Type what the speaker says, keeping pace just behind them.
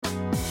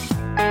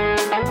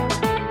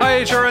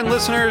HRN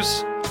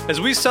listeners.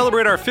 As we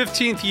celebrate our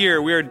 15th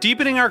year, we are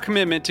deepening our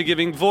commitment to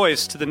giving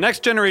voice to the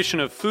next generation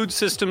of food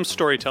systems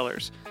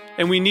storytellers,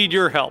 and we need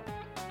your help.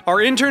 Our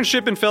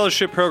internship and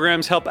fellowship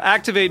programs help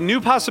activate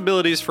new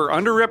possibilities for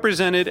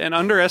underrepresented and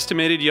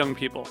underestimated young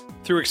people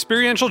through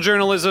experiential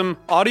journalism,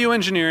 audio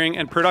engineering,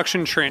 and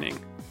production training.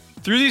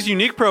 Through these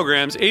unique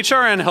programs,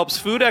 HRN helps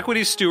food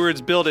equity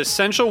stewards build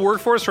essential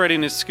workforce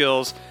readiness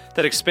skills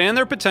that expand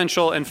their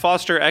potential and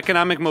foster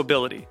economic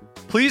mobility.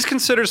 Please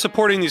consider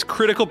supporting these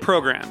critical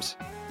programs.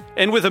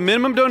 And with a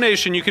minimum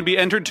donation, you can be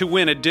entered to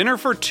win a dinner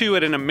for two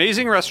at an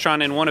amazing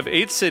restaurant in one of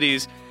 8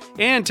 cities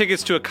and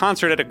tickets to a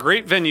concert at a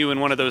great venue in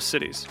one of those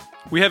cities.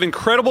 We have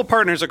incredible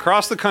partners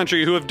across the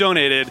country who have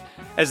donated,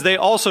 as they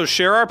also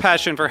share our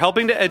passion for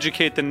helping to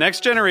educate the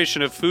next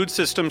generation of food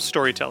systems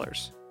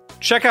storytellers.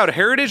 Check out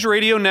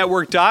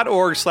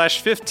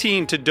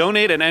heritageradionetwork.org/15 to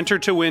donate and enter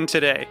to win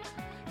today.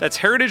 That's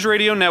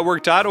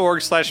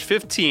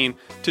heritageradionetwork.org/15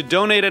 to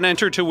donate and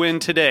enter to win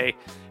today.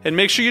 And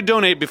make sure you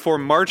donate before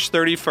March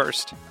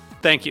 31st.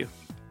 Thank you.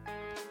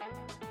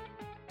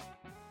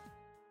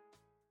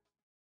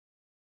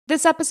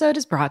 This episode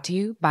is brought to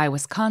you by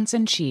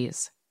Wisconsin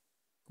Cheese.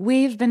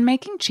 We've been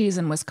making cheese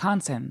in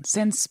Wisconsin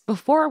since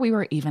before we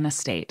were even a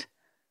state,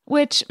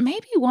 which may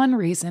be one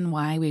reason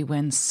why we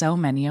win so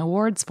many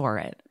awards for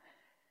it.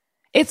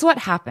 It's what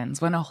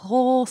happens when a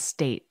whole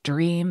state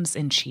dreams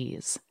in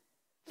cheese.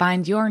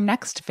 Find your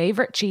next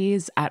favorite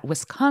cheese at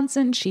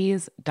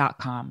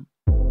wisconsincheese.com.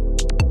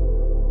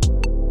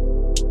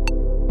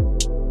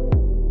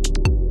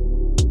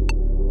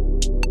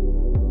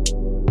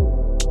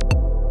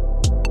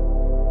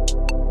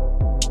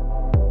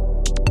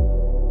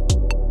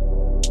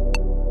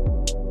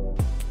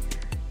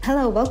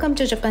 Hello, welcome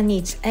to Japan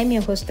Eats. I'm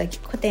your host,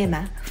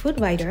 Kotema, food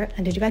writer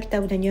and the director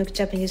of the New York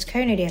Japanese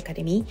Culinary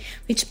Academy,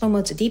 which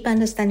promotes deep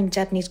understanding of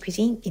Japanese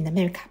cuisine in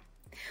America.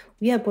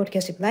 We are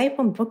broadcasting live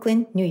from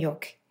Brooklyn, New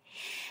York.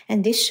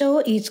 And this show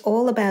is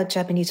all about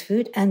Japanese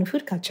food and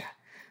food culture.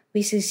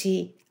 We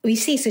see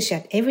sushi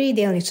at every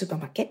daily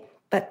supermarket,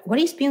 but what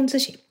is beyond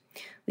sushi?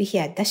 We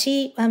hear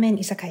dashi, ramen,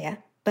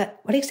 izakaya,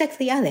 but what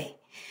exactly are they?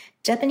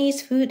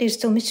 Japanese food is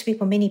still mystery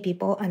for many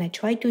people, and I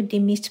try to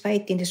demystify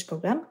it in this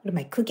program with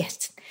my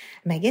co-guests.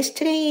 My guest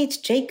today is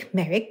Jake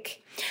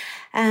Merrick,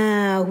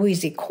 who is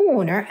the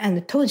co-owner and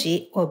the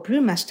Toji, or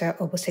brewmaster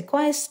of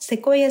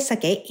Sequoia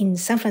Sake in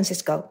San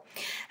Francisco,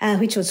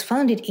 which was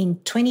founded in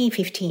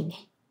 2015.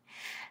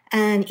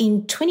 And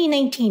in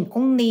 2019,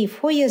 only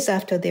 4 years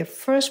after their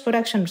first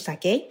production of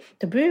sake,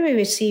 the brewery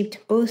received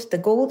both the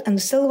gold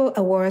and silver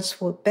awards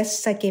for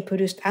best sake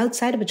produced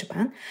outside of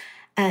Japan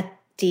at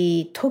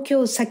the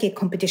Tokyo Sake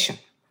competition.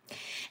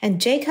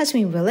 And Jake has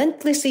been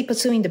relentlessly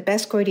pursuing the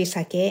best quality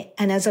sake,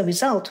 and as a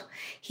result,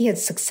 he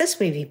has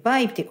successfully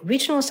revived the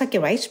original sake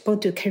rice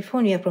brought to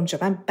California from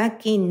Japan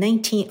back in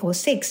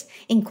 1906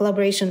 in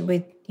collaboration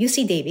with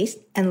UC Davis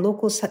and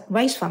local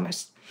rice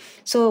farmers.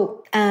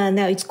 So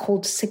now it's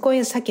called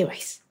Sequoia Sake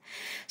Rice.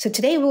 So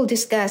today we'll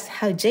discuss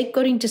how Jake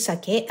got into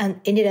sake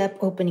and ended up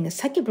opening a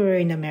sake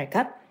brewery in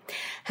America,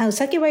 how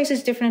sake rice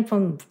is different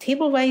from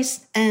table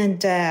rice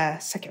and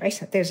sake rice.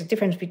 There's a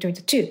difference between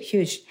the two,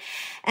 huge.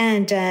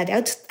 And the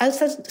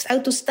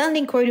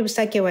outstanding quality of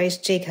sake rice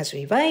Jake has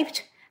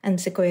revived,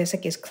 and Sequoia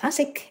Sake's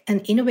classic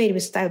and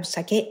innovative style of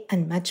sake,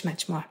 and much,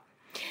 much more.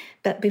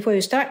 But before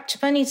we start,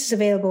 Japan Eats is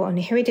available on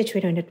the Heritage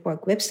Radio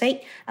Network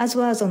website, as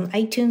well as on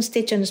iTunes,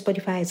 Stitcher, and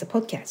Spotify as a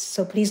podcast.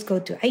 So please go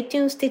to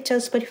iTunes, Stitcher,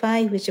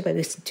 Spotify, whichever you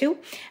listen to,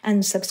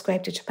 and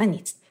subscribe to Japan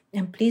Eats.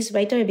 And please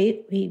write a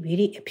review. We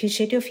really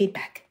appreciate your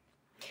feedback.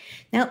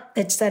 Now,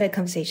 let's start a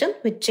conversation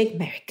with Jake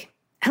Merrick.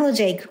 Hello,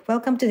 Jake.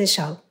 Welcome to the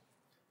show.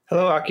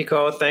 Hello,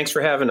 Akiko. Thanks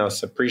for having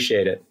us.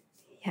 Appreciate it.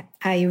 Yeah,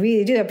 I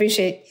really do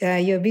appreciate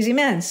you're a busy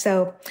man.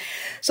 So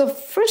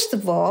first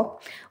of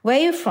all, where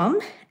are you from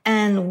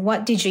and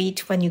what did you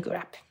eat when you grew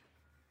up?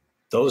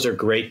 Those are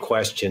great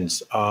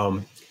questions.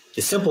 The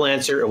simple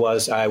answer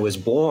was I was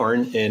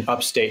born in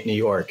upstate New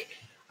York.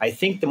 I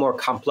think the more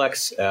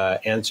complex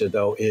answer,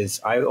 though, is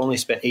I only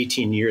spent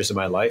 18 years of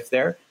my life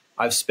there.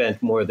 I've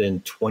spent more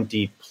than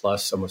 20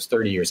 plus, almost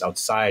 30 years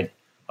outside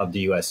of the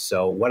U.S.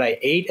 So what I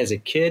ate as a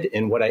kid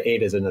and what I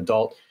ate as an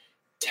adult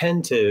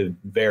tend to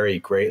vary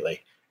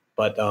greatly.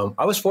 But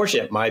I was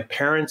fortunate. My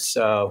parents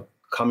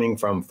coming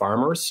from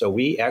farmers, so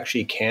we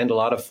actually canned a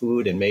lot of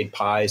food and made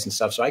pies and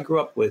stuff. So I grew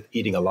up with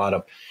eating a lot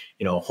of,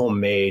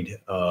 homemade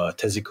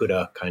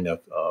tezukura kind of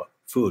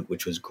food,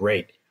 which was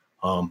great.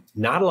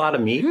 Not a lot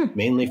of meat,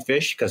 mainly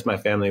fish, because my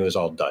family was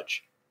all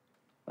Dutch.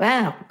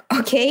 Wow.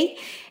 Okay.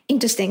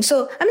 Interesting.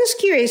 So I'm just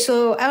curious.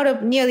 So out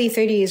of nearly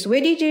 30 years,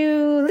 where did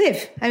you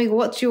live? I mean,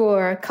 what's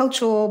your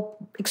cultural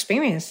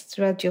experience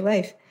throughout your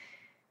life?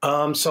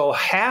 So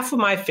half of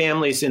my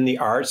family's in the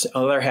arts,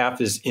 other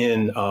half is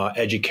in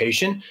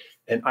education.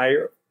 And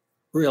I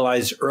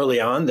realized early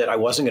on that I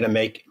wasn't going to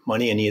make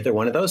money in either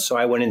one of those. So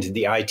I went into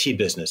the IT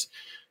business.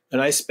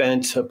 And I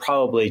spent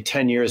probably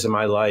 10 years of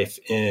my life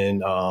in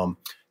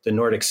the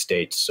Nordic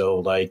states. So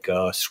like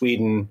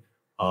Sweden,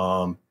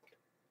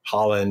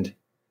 Holland,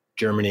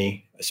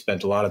 Germany. I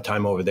spent a lot of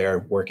time over there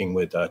working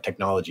with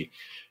technology.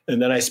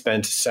 And then I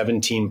spent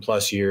 17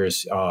 plus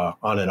years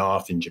on and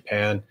off in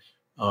Japan,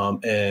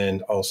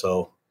 and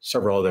also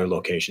several other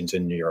locations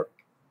in New York.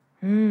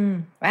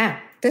 Wow,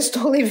 that's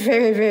totally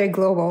very, very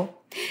global.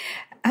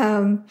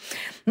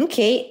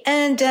 Okay,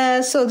 and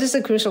so this is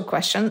a crucial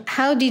question.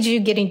 How did you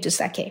get into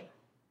sake?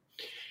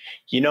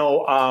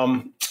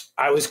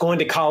 I was going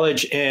to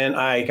college and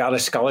I got a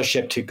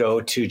scholarship to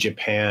go to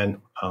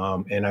Japan.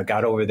 And I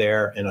got over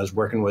there and I was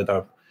working with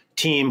a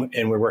team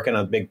and we're working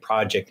on a big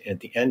project. And at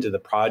the end of the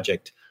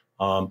project,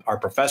 our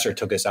professor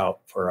took us out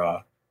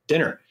for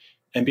dinner.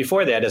 And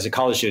before that, as a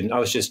college student, I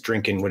was just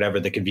drinking whatever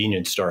the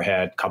convenience store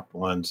had, cup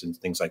ones and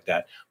things like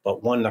that.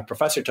 But when the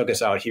professor took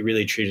us out, he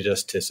really treated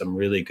us to some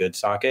really good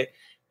sake.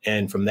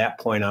 And from that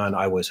point on,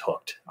 I was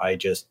hooked. I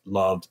just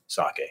loved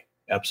sake.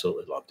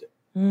 Absolutely loved it.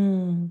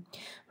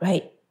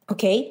 Right.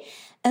 Okay.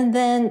 And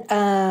then,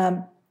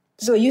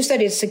 so you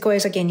studied Sequoia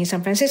Sake in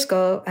San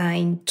Francisco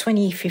in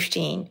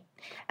 2015,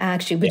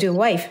 actually with your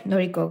wife,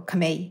 Noriko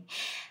Kamei,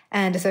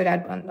 and the third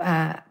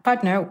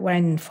partner,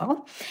 Warren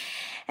Fall.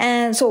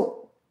 And so,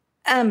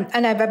 by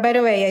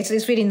the way,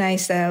 it's really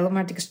nice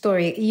romantic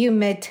story. You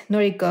met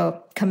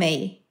Noriko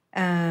Kamei.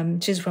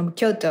 She's from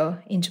Kyoto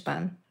in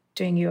Japan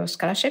during your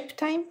scholarship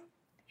time.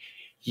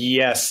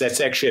 Yes,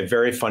 that's actually a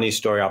very funny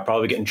story. I'll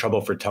probably get in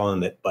trouble for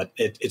telling it, but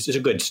it's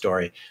a good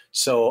story.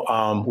 So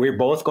we're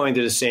both going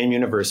to the same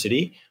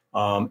university,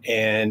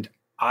 and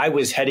I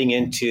was heading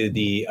into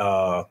the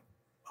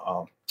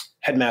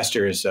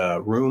headmaster's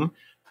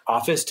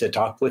office to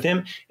talk with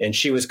him, and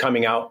she was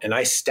coming out, and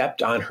I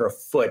stepped on her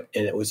foot,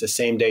 and it was the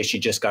same day she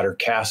just got her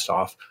cast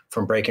off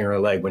from breaking her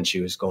leg when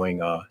she was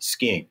going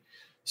skiing.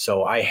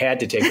 So I had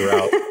to take her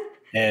out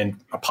and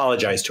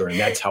apologize to her, and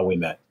that's how we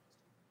met.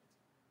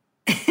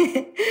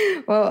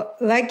 Well,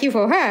 lucky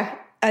for her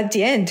at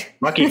the end.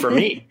 Lucky for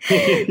me.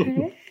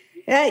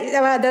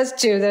 Well, that's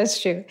true.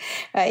 That's true.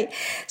 Right.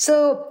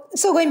 So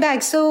going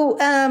back. So,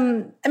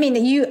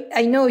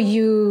 I know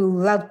you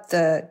loved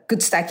the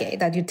good sake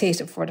that you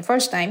tasted for the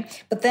first time,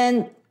 but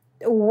then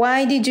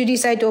why did you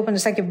decide to open a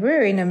sake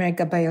brewery in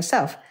America by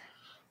yourself?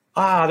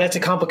 That's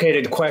a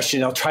complicated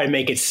question. I'll try to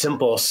make it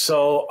simple.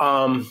 So,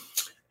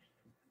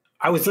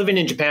 I was living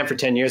in Japan for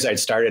 10 years. I'd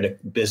started a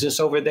business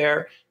over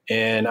there.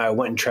 And I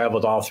went and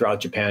traveled all throughout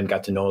Japan,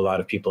 got to know a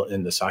lot of people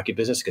in the sake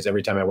business because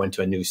every time I went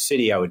to a new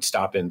city, I would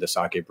stop in the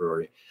sake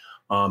brewery.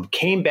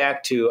 Came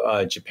back to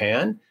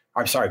San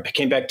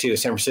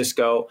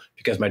Francisco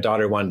because my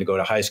daughter wanted to go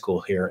to high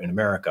school here in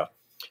America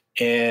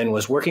and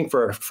was working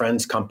for a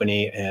friend's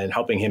company and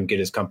helping him get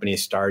his company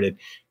started.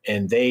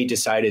 And they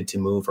decided to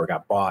move or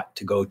got bought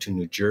to go to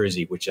New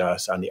Jersey, which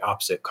is on the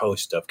opposite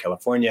coast of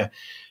California.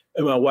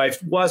 And my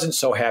wife wasn't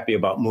so happy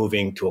about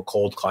moving to a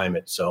cold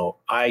climate. So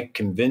I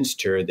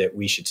convinced her that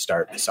we should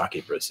start a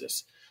sake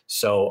business.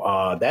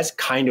 So that's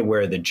kind of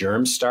where the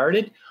germ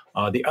started.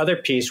 The other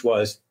piece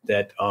was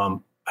that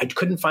I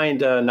couldn't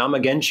find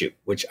Namagenshu,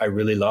 which I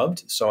really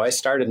loved. So I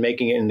started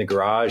making it in the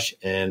garage,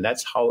 and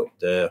that's how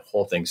the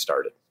whole thing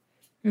started.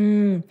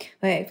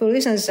 Right. For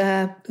listeners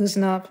who's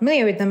not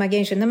familiar with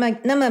Namagenshu,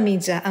 Nama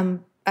means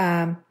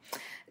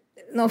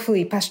not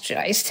fully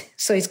pasteurized.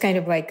 So it's kind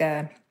of like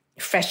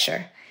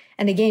fresher.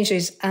 And the genshu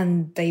is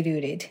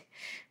undiluted.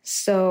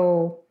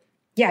 So,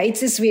 yeah, it's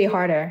just really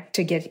harder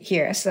to get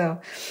here.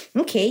 So,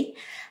 okay.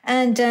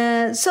 And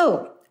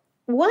so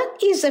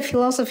what is the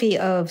philosophy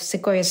of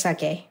Sequoia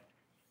Sake?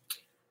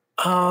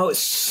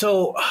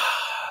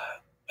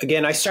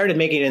 Again, I started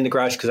making it in the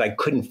garage because I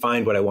couldn't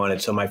find what I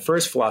wanted. So my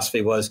first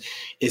philosophy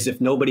is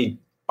if nobody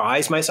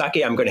buys my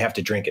sake, I'm going to have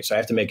to drink it. So I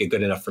have to make it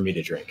good enough for me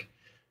to drink.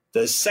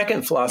 The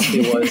second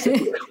philosophy was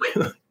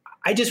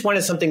I just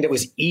wanted something that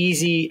was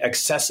easy,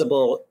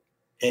 accessible,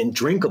 and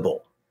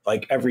drinkable,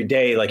 like every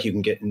day, like you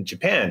can get in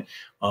Japan.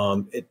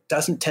 It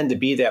doesn't tend to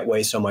be that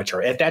way so much,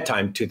 or at that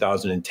time,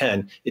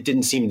 2010, it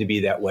didn't seem to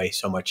be that way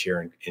so much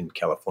here in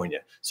California.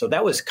 So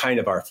that was kind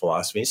of our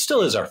philosophy. It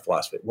still is our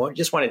philosophy. We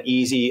just want an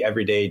easy,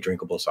 everyday,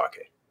 drinkable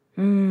sake.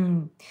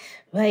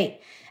 Right.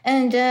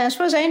 And as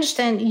far as I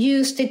understand,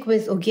 you stick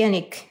with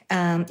organic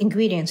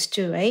ingredients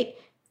too, right?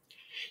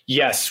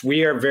 Yes,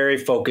 we are very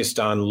focused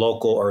on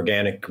local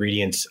organic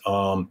ingredients.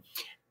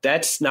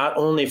 That's not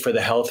only for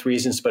the health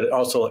reasons, but it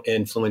also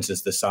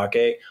influences the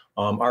sake.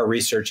 Our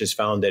research has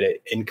found that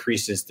it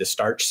increases the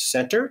starch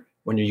center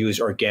when you use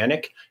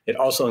organic. It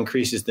also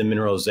increases the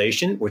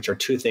mineralization, which are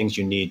two things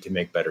you need to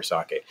make better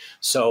sake.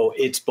 So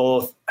it's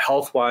both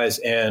health-wise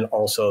and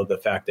also the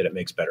fact that it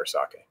makes better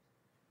sake.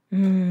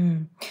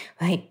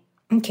 Right.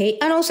 Okay.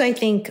 And also I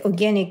think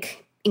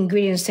organic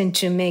ingredients tend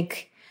to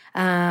make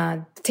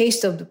the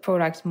taste of the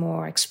product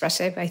more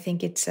expressive. I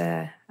think it's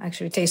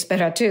actually tastes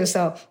better too.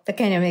 So that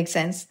kind of makes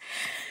sense.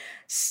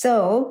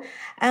 So,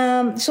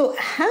 so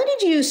how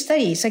did you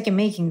study sake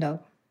making though?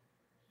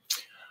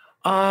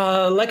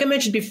 Like I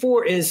mentioned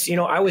before,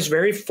 I was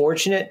very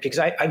fortunate because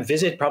I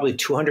visited probably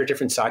 200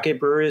 different sake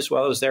breweries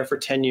while I was there for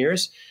 10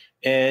 years.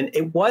 And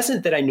it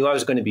wasn't that I knew I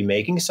was going to be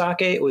making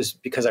sake. It was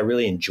because I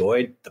really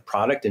enjoyed the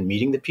product and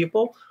meeting the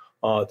people.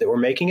 that were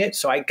making it.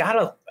 So I got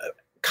a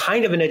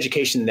kind of an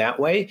education that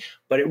way.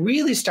 But it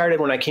really started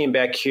when I came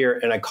back here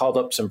and I called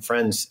up some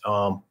friends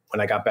when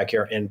I got back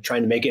here, and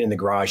trying to make it in the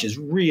garage is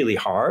really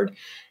hard.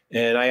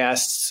 And I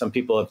asked some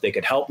people if they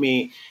could help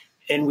me.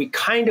 And we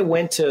kind of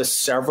went to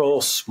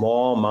several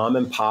small mom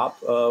and pop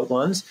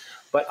ones.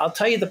 But I'll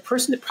tell you, the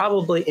person that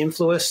probably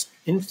influenced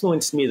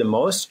me the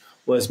most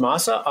was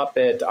Masa up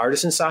at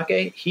Artisan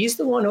Sake. He's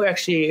the one who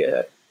actually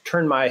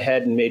turned my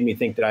head and made me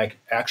think that I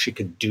actually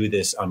could do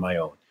this on my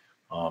own.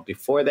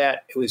 Before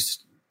that, it was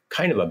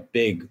kind of a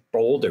big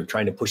boulder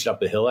trying to push it up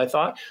the hill, I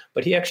thought.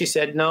 But he actually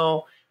said,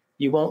 no,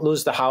 you won't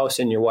lose the house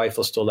and your wife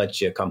will still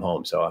let you come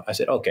home. So I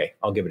said, okay,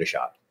 I'll give it a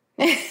shot.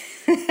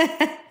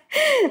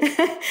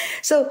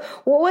 So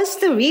what was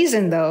the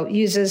reason, though?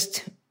 You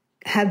just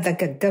had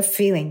like a gut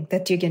feeling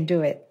that you can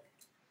do it?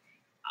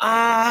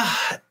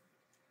 I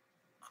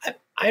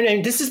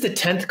mean, this is the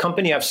 10th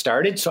company I've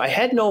started, so I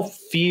had no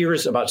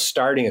fears about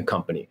starting a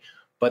company.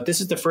 But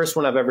this is the first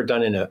one I've ever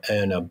done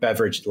in a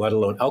beverage, let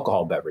alone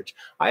alcohol beverage.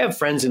 I have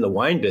friends in the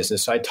wine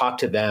business, so I talk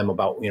to them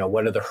about,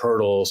 what are the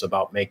hurdles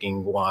about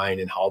making wine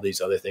and all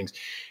these other things.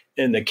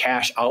 And the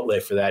cash outlay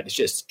for that is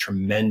just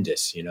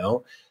tremendous,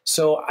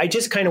 So I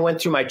just kind of went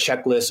through my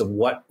checklist of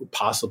what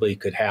possibly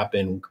could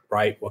happen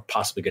right, what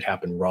possibly could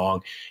happen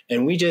wrong.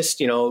 And we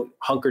just,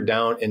 hunkered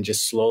down and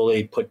just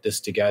slowly put this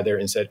together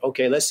and said,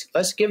 okay, let's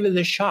give it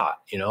a shot.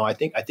 I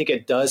think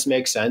it does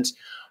make sense.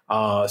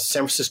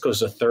 San Francisco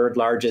is the third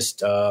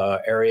largest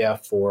area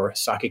for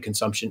sake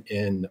consumption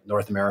in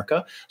North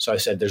America. So I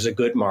said, there's a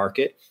good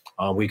market.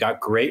 We got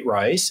great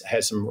rice,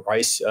 had some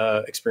rice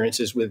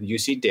experiences with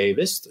UC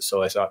Davis.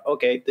 So I thought,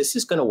 okay, this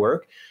is going to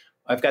work.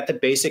 I've got the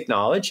basic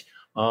knowledge.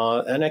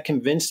 And I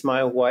convinced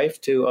my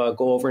wife to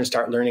go over and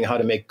start learning how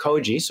to make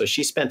koji. So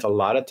she spent a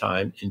lot of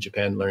time in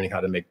Japan learning how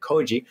to make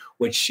koji,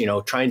 which,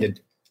 trying to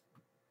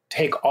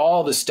take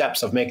all the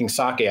steps of making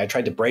sake, I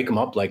tried to break them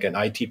up like an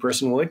IT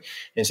person would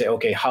and say,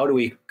 okay, how do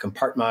we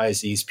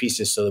compartmentalize these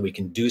pieces so that we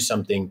can do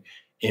something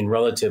in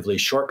relatively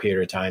short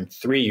period of time,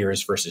 3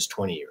 years versus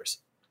 20 years?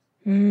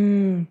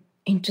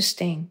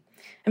 Interesting.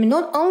 I mean,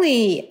 not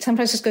only San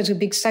Francisco is a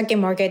big sake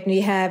market and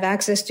we have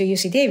access to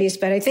UC Davis,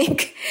 but I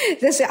think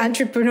this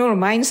entrepreneurial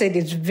mindset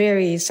is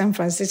very San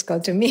Francisco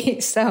to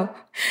me. So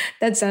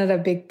that's another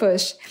big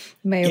push.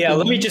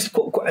 Let me just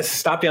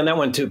stop you on that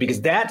one too,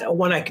 because that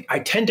one I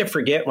tend to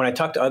forget when I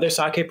talk to other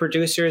sake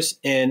producers,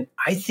 and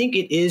I think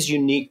it is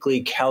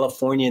uniquely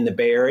California in the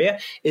Bay Area,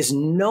 is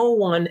no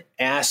one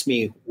asked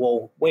me,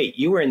 well, wait,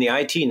 you were in the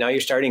IT, now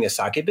you're starting a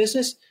sake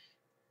business?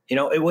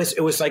 It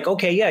was like,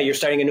 okay, yeah, you're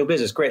starting a new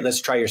business. Great. Let's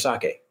try your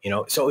sake.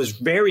 So it was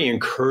very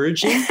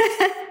encouraging.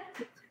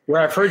 Where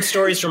I've heard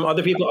stories from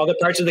other people, other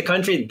parts of the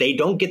country, they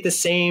don't get the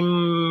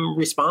same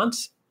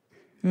response.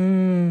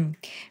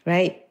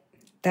 Right.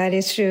 That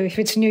is true. If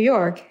it's New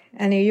York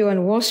and you're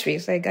on Wall Street,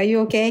 it's like, are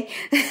you okay?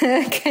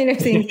 kind of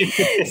thing.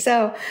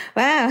 So,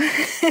 wow,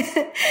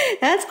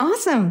 that's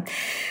awesome.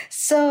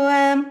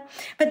 So,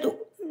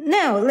 but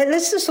now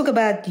let's just talk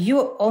about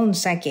your own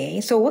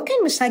sake. So what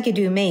kind of sake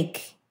do you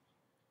make?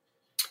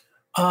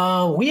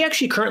 We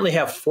actually currently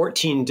have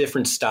 14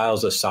 different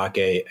styles of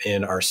sake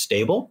in our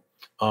stable.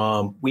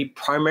 We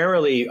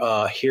primarily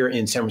here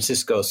in San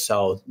Francisco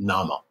sell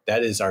Nama.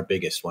 That is our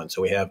biggest one.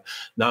 So we have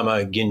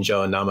Nama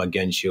Ginjo, Nama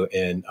Genshu,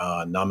 and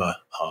Nama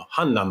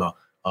Han Nama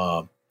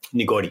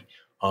Nigori.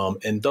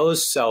 And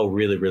those sell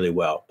really, really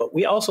well. But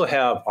we also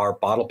have our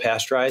bottle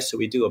pasteurized. So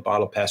we do a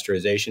bottle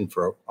pasteurization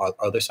for our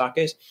other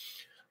sakes.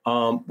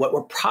 What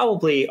we're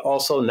probably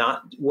also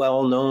not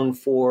well known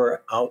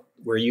for out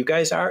where you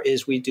guys are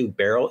is we do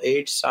barrel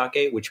aged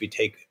sake, which we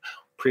take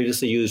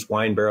previously used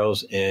wine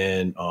barrels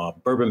and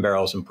bourbon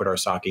barrels and put our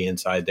sake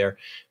inside there.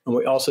 And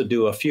we also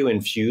do a few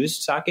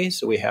infused sake.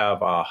 So we have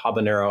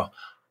habanero,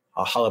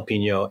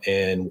 jalapeno,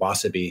 and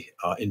wasabi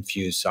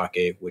infused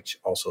sake, which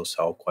also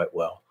sell quite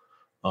well.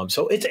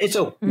 So it's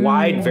a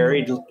wide,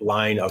 varied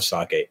line of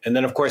sake. And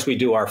then, of course, we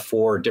do our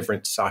 4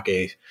 different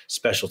sake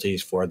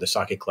specialties for the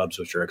sake clubs,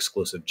 which are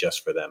exclusive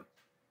just for them.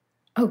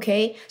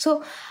 Okay.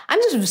 So I'm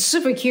just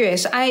super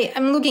curious.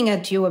 I'm looking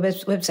at your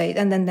website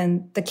and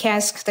then the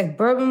casks, like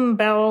bourbon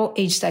barrel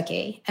aged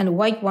sake and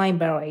white wine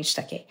barrel aged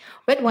sake,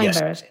 red wine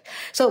barrel.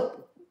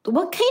 So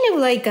what kind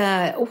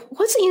of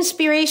what's the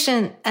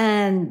inspiration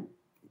and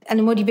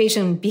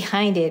motivation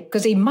behind it?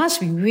 Because it must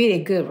be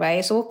really good,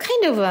 right? So what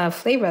kind of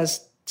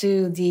flavors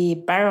do the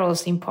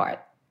barrels impart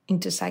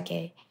into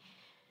sake?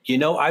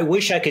 I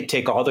wish I could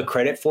take all the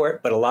credit for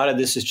it, but a lot of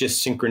this is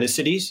just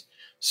synchronicities.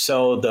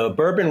 So the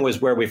bourbon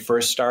was where we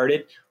first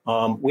started.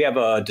 We have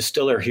a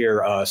distiller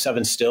here,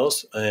 Seven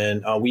Stills,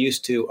 and we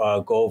used to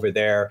go over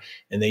there,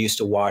 and they used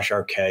to wash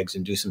our kegs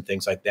and do some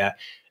things like that.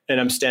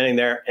 And I'm standing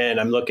there, and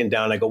I'm looking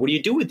down. I go, "What do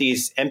you do with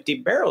these empty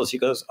barrels?" He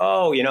goes,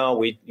 "Oh,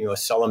 we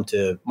sell them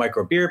to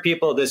micro beer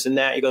people, this and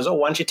that." He goes, "Oh,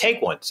 why don't you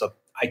take one?" So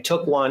I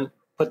took one,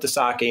 put the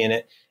sake in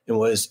it, and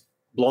was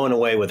blown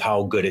away with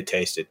how good it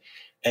tasted.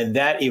 And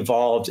that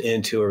evolved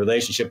into a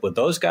relationship with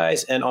those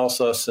guys and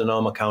also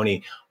Sonoma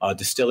County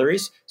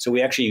distilleries. So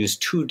we actually use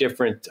two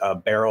different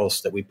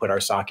barrels that we put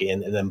our sake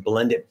in and then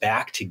blend it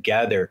back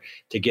together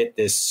to get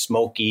this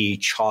smoky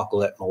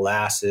chocolate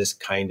molasses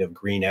kind of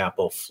green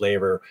apple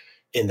flavor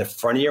in the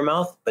front of your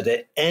mouth, but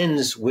it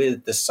ends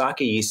with the sake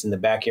yeast in the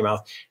back of your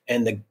mouth.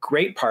 And the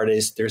great part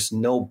is there's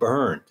no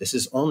burn. This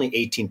is only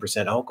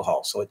 18%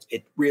 alcohol. So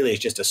it really is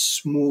just a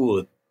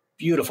smooth,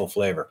 beautiful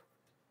flavor.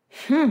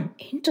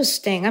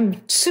 Interesting.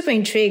 I'm super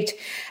intrigued.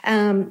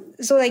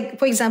 So like,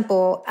 for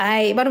example,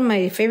 one of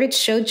my favorite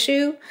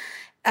shochu,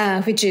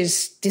 which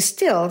is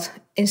distilled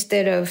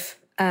instead of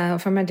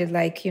fermented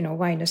like,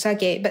 wine or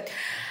sake. But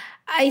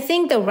I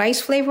think the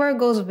rice flavor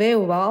goes very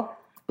well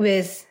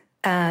with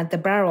the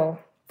barrel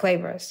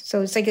flavors.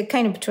 So it's like a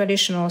kind of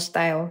traditional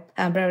style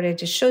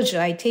barrel-aged shochu.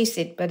 I taste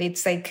it, but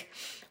it's like,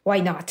 why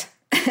not?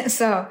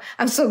 So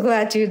I'm so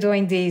glad you're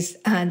doing these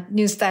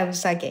new style of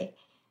sake.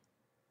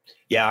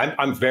 Yeah,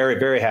 I'm very,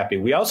 very happy.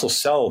 We also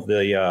sell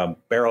the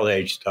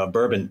barrel-aged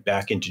bourbon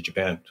back into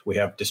Japan. We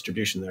have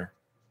distribution there.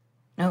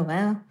 Oh,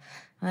 wow. All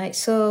right.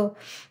 So,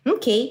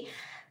 okay.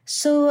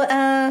 So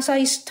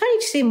I started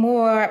to see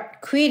more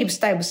creative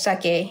style of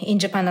sake in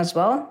Japan as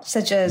well,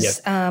 such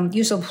as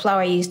use of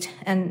flower yeast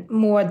and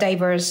more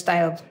diverse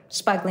style of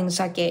sparkling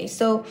sake.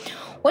 So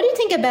what do you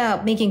think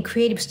about making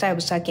creative style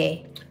of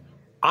sake?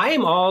 I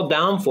am all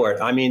down for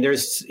it. I mean,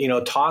 there's,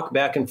 talk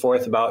back and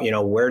forth about,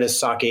 where does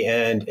sake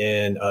end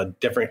and a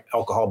different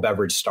alcohol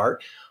beverage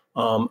start.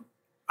 I'm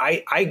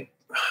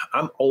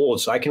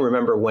old, so I can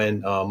remember when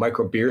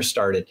micro beer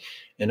started.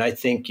 And I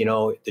think,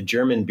 the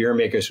German beer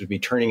makers would be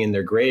turning in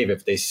their grave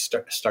if they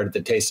started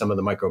to taste some of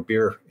the micro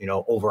beer,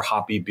 over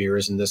hoppy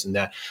beers and this and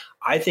that.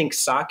 I think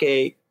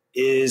sake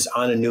is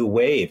on a new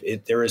wave.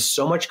 There is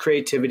so much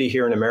creativity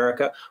here in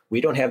America. We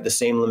don't have the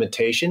same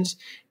limitations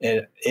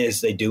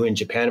as they do in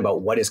Japan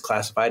about what is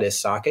classified as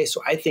sake.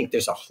 So I think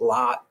there's a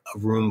lot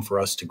of room for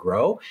us to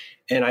grow.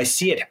 And I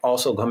see it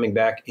also coming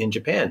back in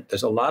Japan.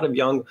 There's a lot of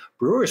young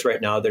brewers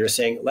right now that are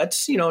saying,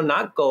 let's,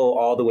 not go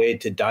all the way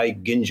to dai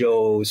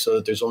ginjo so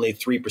that there's only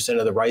 3%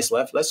 of the rice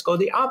left. Let's go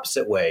the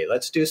opposite way.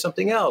 Let's do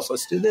something else.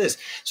 Let's do this.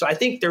 So I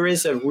think there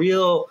is a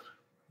real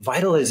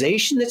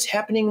vitalization that's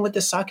happening with the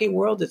sake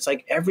world. It's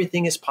like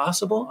everything is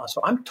possible. So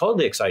I'm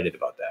totally excited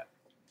about that.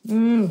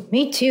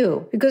 Me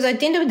too. Because at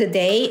the end of the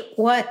day,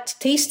 what's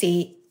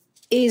tasty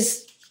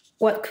is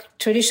what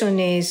tradition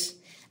is.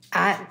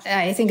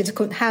 I think it's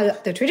how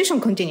the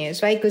tradition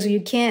continues, right? Because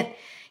you can't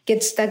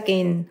get stuck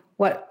in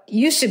what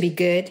used to be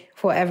good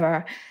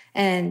forever.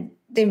 And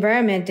the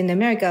environment in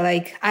America,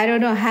 like, I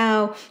don't know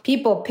how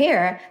people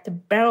pair the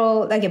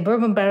barrel, like a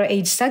bourbon barrel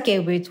aged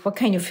sake with what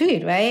kind of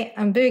food, right?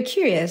 I'm very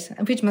curious,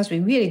 which must be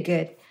really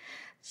good.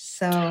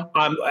 So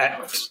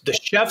the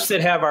chefs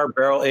that have our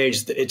barrel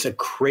aged, it's a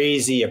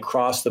crazy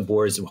across the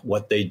boards of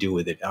what they do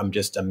with it. I'm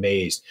just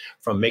amazed,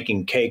 from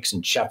making cakes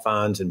and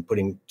chef-ons and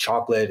putting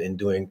chocolate and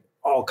doing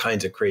all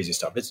kinds of crazy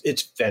stuff.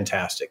 It's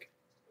fantastic.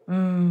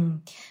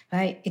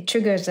 Right. It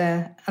triggers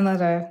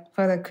another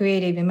further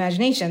creative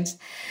imaginations.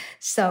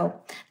 So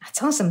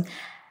that's awesome.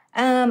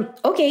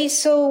 Okay,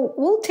 so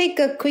we'll take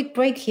a quick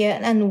break here.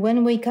 And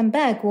when we come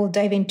back, we'll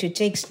dive into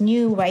Jake's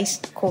new rice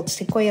called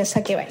Sequoia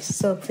sake rice.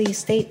 So please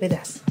stay with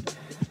us.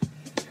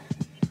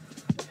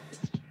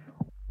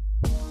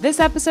 This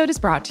episode is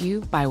brought to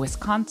you by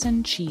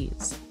Wisconsin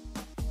Cheese.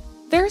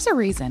 There's a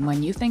reason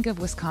when you think of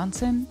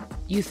Wisconsin,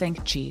 you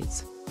think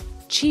cheese.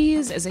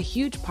 Cheese is a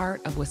huge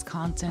part of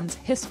Wisconsin's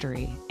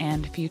history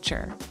and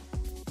future.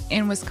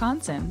 In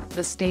Wisconsin,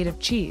 the state of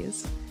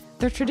cheese,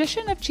 the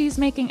tradition of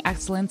cheese-making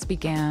excellence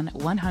began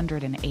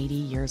 180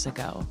 years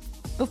ago,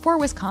 before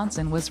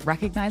Wisconsin was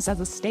recognized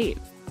as a state.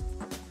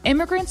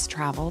 Immigrants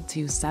traveled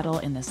to settle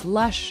in this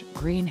lush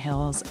green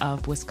hills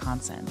of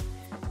Wisconsin,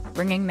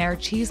 bringing their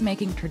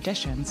cheese-making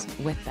traditions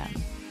with them.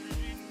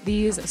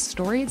 These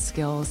storied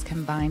skills,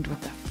 combined with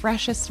the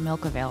freshest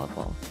milk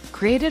available,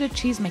 created a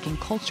cheese-making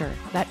culture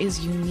that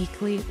is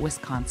uniquely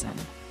Wisconsin.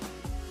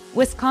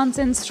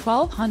 Wisconsin's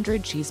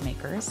 1,200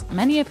 cheesemakers,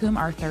 many of whom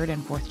are third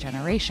and fourth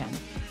generation,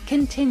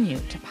 continue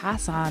to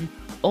pass on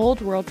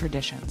old-world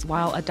traditions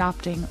while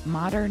adopting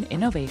modern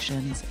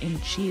innovations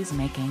in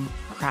cheese-making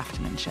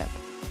craftsmanship.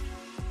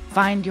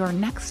 Find your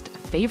next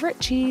favorite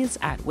cheese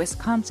at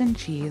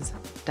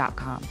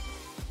wisconsincheese.com.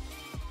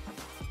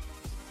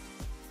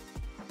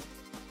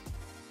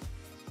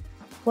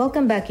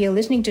 Welcome back. You're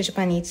listening to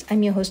Japan Eats.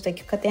 I'm your host,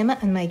 Akiko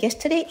Katayama, and my guest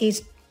today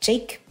is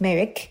Jake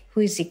Merrick, who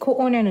is the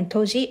co-owner and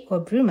Toji,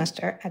 or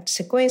brewmaster, at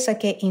Sequoia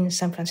Sake in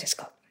San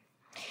Francisco.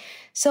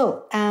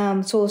 So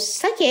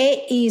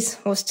sake is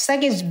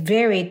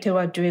very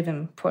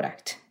terroir-driven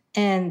product.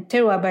 And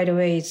terroir, by the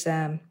way, is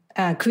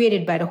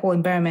created by the whole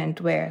environment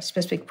where a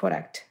specific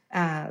product,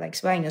 like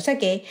wine or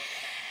sake,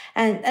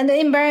 and the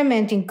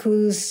environment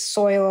includes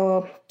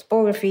soil,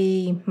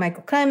 topography,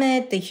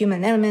 microclimate, the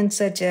human elements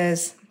such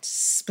as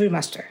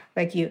brewmaster,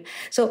 like you.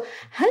 So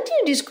how do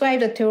you describe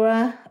the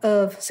terroir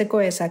of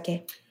Sequoia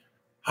sake?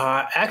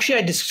 Actually,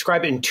 I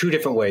describe it in two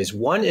different ways.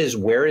 One is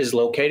where it is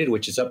located,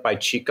 which is up by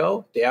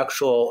Chico, the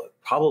actual,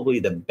 probably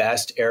the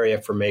best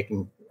area for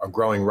making or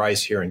growing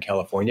rice here in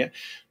California.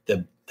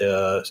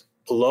 The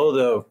below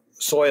the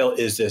soil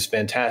is this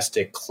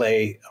fantastic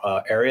clay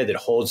area that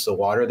holds the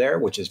water there,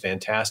 which is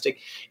fantastic.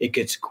 It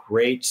gets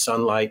great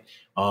sunlight,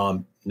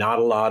 not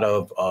a lot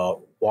of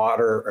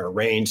water or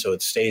rain, so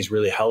it stays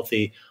really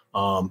healthy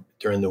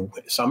during the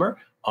summer.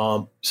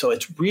 So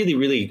it's really,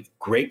 really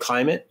great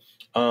climate.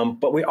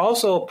 But we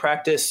also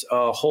practice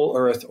whole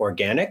earth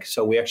organic.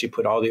 So we actually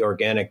put all the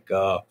organic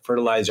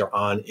fertilizer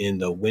on in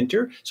the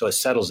winter. So it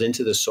settles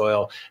into the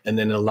soil and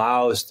then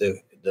allows the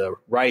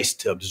rice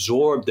to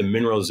absorb the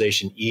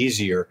mineralization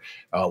easier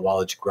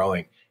while it's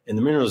growing. And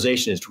the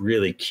mineralization is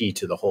really key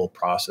to the whole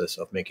process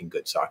of making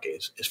good sake,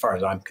 as far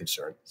as I'm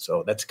concerned.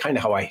 So that's kind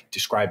of how I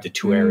describe the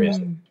two areas.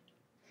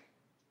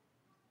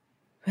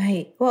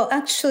 Right. Well,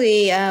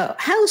 actually,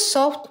 how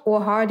soft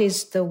or hard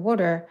is the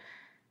water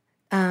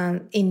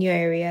in your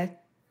area?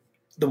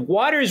 The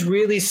water is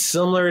really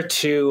similar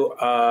to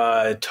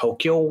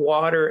Tokyo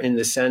water in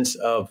the sense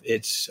of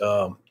it's,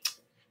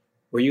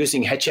 we're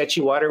using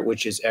hechechi water,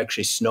 which is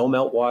actually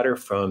snowmelt water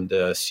from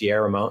the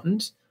Sierra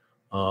Mountains.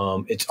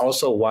 It's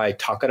also why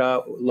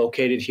Takara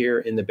located here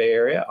in the Bay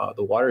Area.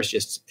 The water is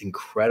just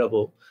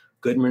incredible,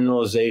 good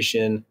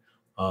mineralization.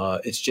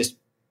 It's just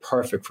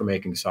perfect for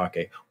making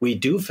sake. We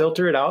do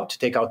filter it out to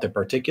take out the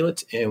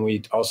particulates, and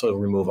we also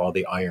remove all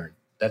the iron.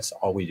 That's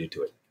all we do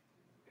to it.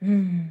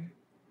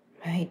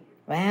 Right.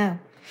 Wow.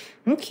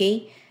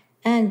 Okay.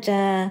 And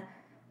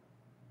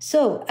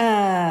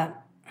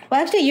well,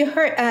 actually,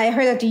 I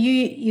heard that you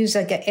use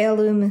like an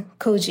heirloom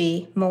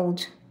koji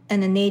mold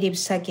and a native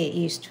sake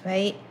yeast,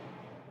 right?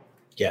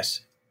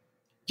 Yes.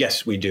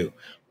 Yes, we do.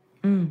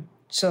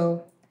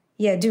 So,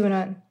 yeah, do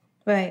not,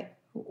 right.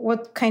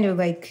 What kind of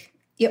like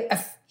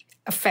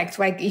effect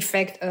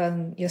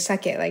on your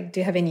sake? Like, do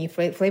you have any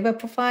flavor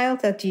profile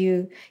that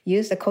you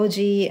use, the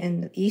koji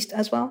and yeast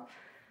as well?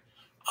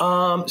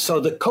 So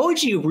the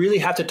koji, you really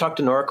have to talk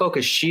to Noriko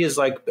because she is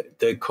like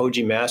the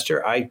koji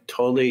master. I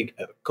totally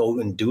go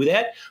and do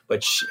that.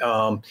 But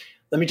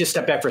let me just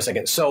step back for a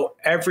second. So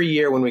every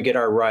year when we get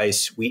our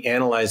rice, we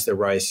analyze the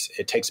rice.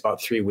 It takes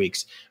about 3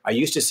 weeks. I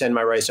used to send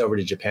my rice over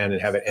to Japan and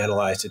have it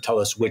analyzed to tell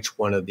us which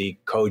one of the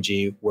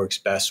koji works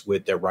best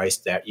with the rice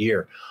that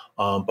year.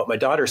 But my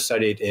daughter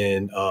studied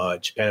in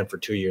Japan for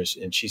 2 years,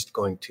 and she's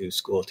going to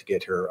school to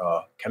get her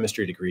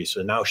chemistry degree.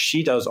 So now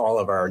she does all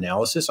of our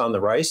analysis on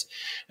the rice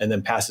and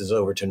then passes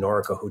over to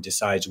Noriko, who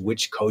decides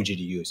which koji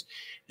to use.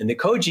 And the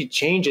koji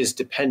changes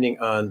depending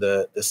on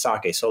the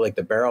sake. So like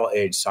the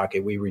barrel-aged sake,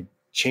 we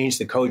change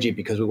the koji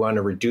because we want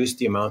to reduce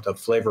the amount of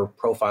flavor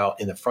profile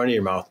in the front of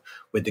your mouth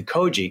with the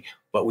koji,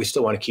 but we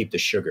still want to keep the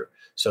sugar.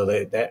 So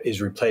that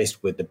is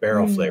replaced with the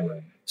barrel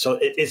flavor. So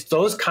it's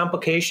those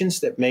complications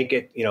that make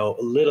it, a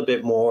little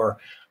bit more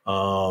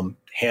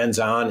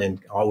hands-on and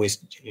always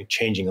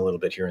changing a little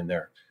bit here and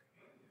there.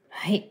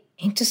 Right.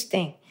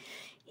 Interesting.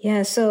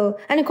 Yeah. So,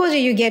 and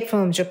koji you get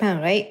from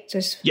Japan, right?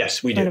 Just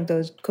yes, we do. One of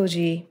those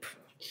koji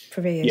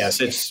purveyors.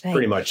 Yes, it's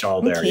pretty much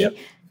all there. Okay. Yep.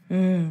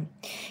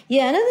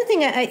 Yeah. Another thing,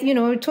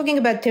 we're talking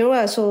about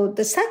terroir. So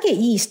the sake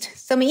yeast,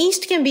 some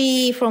yeast can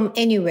be from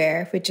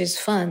anywhere, which is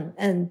fun.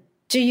 And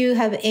do you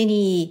have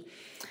any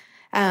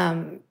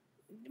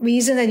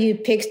reason that you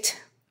picked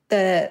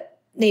the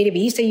native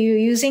yeast that you're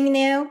using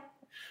now?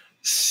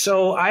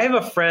 So I have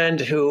a friend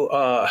who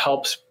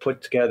helps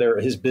put together,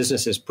 his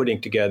business is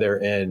putting together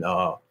and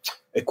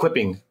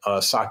equipping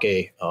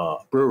sake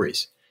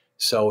breweries.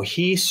 So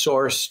he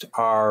sourced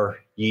our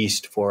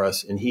yeast for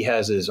us, and he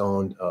has his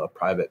own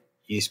private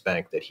yeast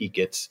bank that he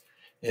gets.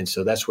 And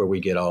so that's where we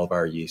get all of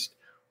our yeast.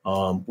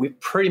 We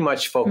pretty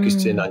much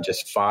focused in on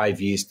just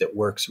 5 yeast that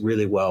works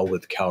really well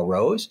with Cal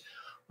Rose.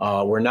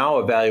 We're now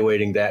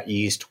evaluating that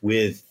yeast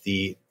with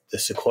the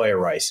Sequoia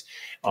rice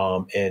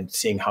and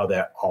seeing how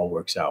that all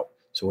works out.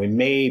 So we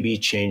may be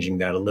changing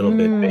that a little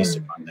bit based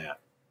upon that.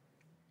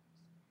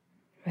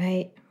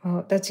 Right.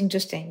 Well, that's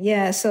interesting.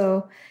 Yeah.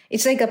 So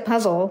it's like a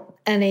puzzle,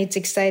 and it's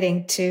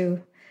exciting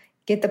to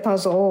get the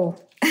puzzle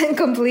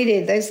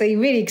completed. That's a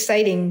really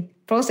exciting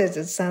process,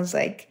 it sounds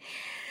like.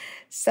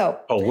 So.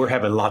 Oh, we're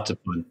having lots of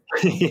fun.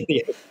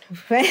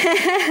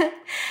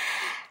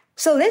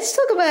 So let's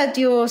talk about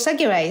your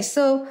sake rice.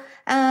 So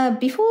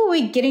before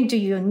we get into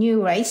your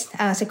new rice,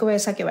 Sequoia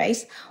sake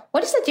rice,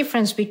 what is the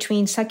difference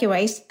between sake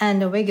rice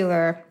and the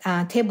regular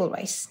table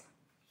rice?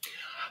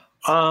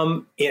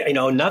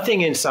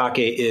 Nothing in sake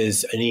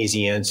is an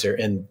easy answer,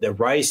 and the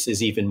rice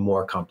is even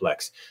more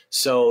complex.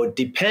 So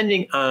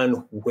depending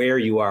on where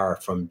you are,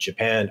 from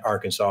Japan,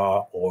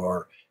 Arkansas,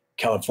 or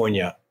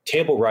California,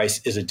 table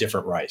rice is a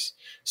different rice.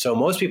 So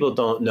most people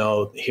don't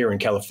know, here in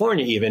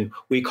California even,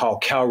 we call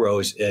Cal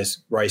Rose as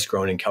rice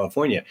grown in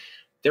California.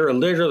 There are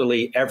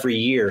literally every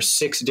year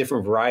 6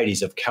 different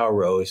varieties of Cal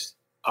Rose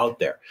out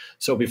there.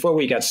 So before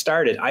we got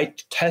started, I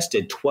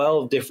tested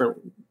 12 different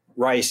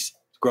rice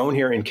grown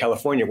here in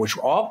California, which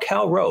were all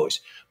Cal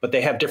Rose, but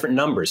they have different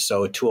numbers.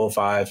 So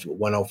 205,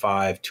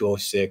 105,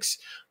 206,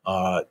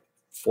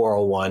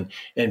 401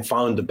 and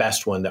found the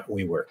best one that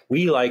we work.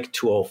 We like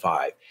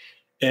 205.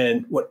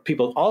 And what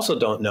people also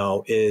don't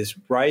know is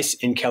rice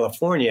in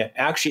California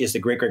actually is the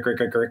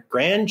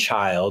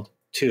great-great-great-great-grandchild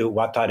to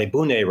Watare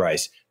Bune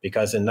rice,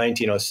 because in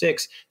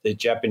 1906, the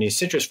Japanese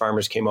citrus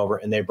farmers came over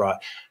and they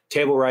brought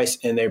table rice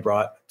and they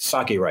brought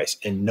sake rice.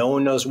 And no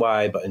one knows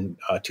why, but in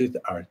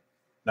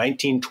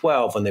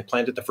 1912, when they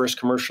planted the first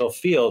commercial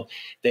field,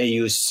 they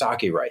used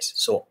sake rice.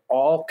 So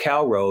all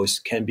Cal Rose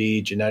can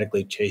be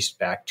genetically traced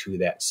back to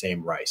that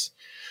same rice.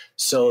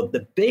 So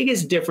the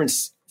biggest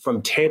difference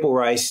from table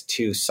rice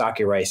to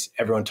sake rice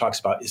everyone talks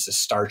about is the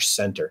starch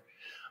center.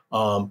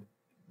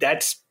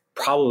 That's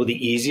probably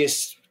the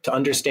easiest to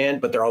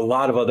understand, but there are a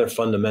lot of other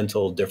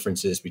fundamental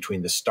differences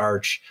between the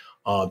starch,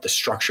 the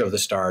structure of the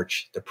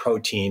starch, the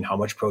protein, how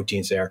much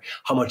protein's there,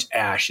 how much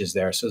ash is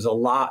there. So there's a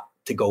lot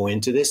to go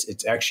into this.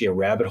 It's actually a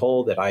rabbit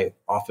hole that I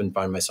often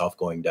find myself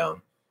going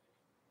down.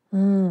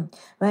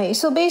 Right.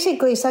 So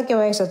basically, sake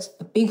rice is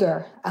a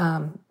bigger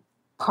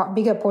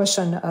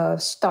portion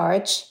of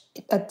starch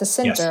at the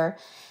center,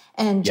 yes.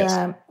 And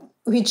yes.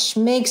 Which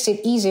makes it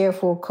easier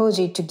for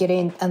koji to get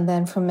in and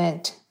then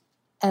ferment,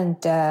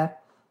 and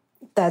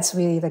that's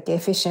really like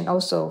efficient,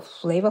 also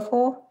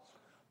flavorful.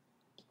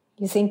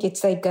 You think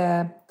it's like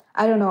I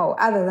don't know.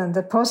 Other than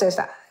the process,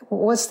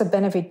 what's the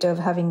benefit of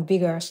having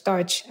bigger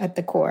starch at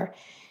the core?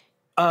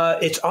 So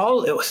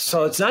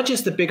it's not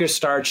just the bigger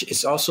starch,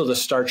 it's also the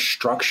starch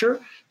structure.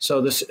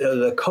 So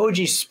the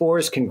koji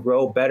spores can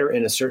grow better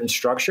in a certain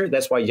structure.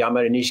 That's why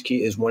Yamada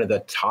Nishiki is one of the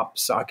top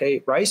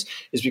sake rice,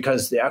 is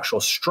because the actual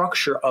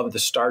structure of the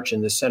starch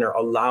in the center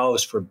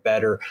allows for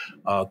better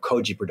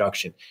koji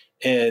production.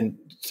 And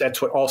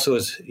that's what also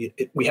is,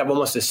 we have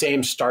almost the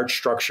same starch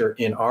structure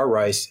in our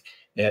rice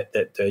that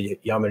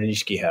Yamada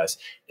Nishiki has.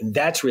 And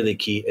that's really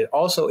key. It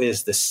also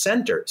is the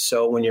center.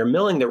 So when you're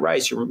milling the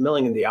rice, you're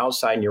milling in the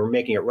outside and you're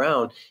making it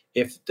round.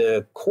 If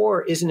the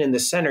core isn't in the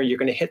center, you're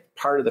going to hit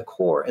part of the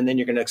core, and then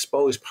you're going to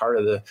expose part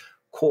of the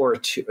core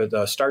to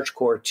the starch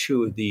core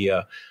to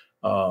the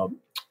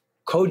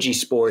koji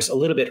spores a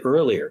little bit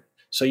earlier.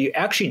 So you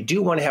actually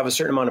do want to have a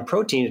certain amount of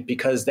protein,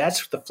 because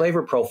that's the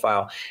flavor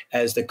profile.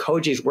 As the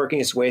koji is working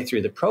its way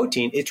through the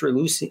protein, it's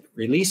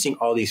releasing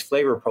all these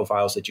flavor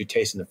profiles that you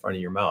taste in the front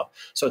of your mouth.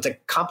 So it's a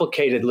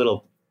complicated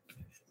little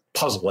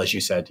puzzle, as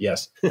you said.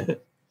 Yes.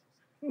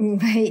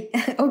 Right.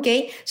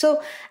 Okay.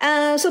 So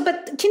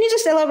but can you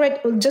just elaborate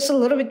just a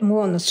little bit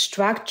more on the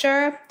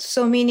structure?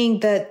 So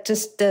meaning that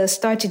just the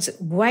starch is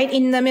right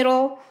in the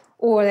middle,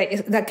 or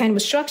like that kind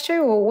of structure,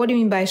 or what do you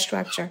mean by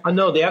structure?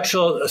 No, the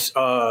actual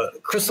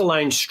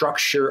crystalline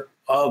structure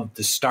of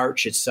the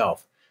starch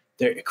itself.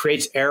 It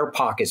creates air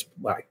pockets,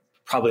 well,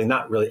 probably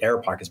not really air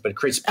pockets, but it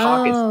creates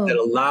pockets that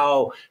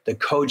allow the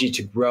koji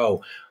to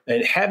grow.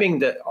 And having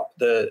that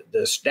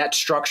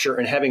structure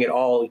and having it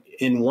all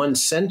in one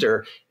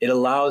center, it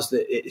allows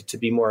it to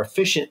be more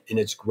efficient in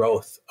its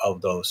growth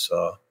of those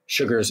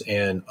sugars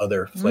and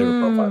other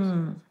flavor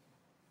profiles.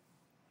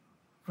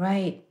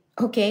 Right.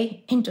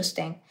 Okay,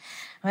 interesting.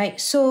 Right.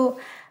 So,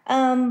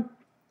 and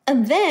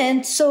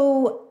then,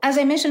 so as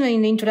I mentioned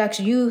in the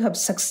introduction, you have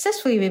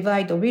successfully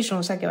revived the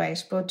original sake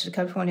rice brought to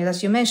California,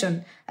 as you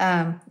mentioned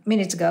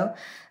minutes ago.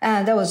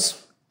 That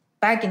was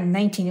back in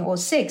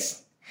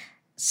 1906.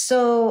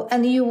 So,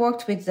 and you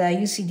worked with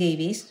UC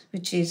Davis,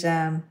 which is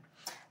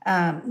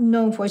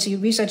known for, it's a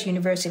research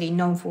university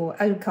known for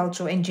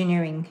agricultural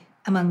engineering,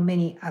 among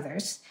many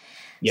others.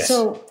 Yes.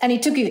 So, and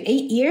it took you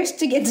 8 years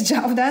to get the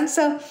job done.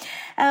 So,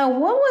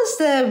 what was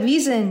the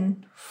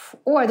reason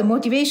or the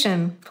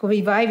motivation for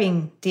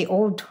reviving the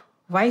old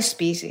rice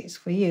species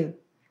for you?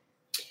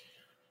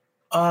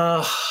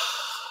 A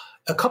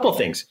couple of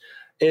things.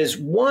 Is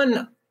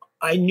one,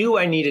 I knew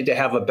I needed to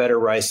have a better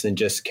rice than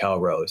just Cal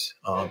Rose.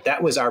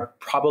 That was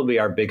probably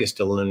our biggest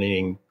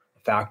delineating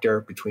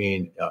factor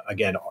between,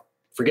 again,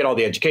 forget all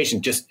the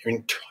education, just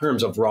in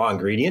terms of raw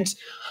ingredients,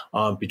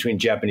 between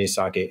Japanese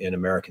sake and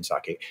American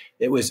sake.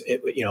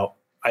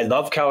 I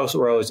love Cal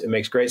Rose. It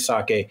makes great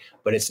sake,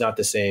 but it's not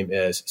the same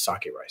as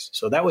sake rice.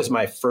 So that was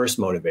my first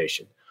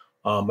motivation.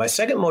 My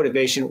second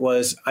motivation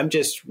was I'm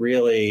just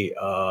really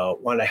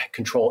want to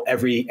control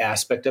every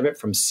aspect of it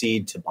from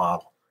seed to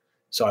bottle.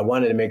 So I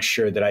wanted to make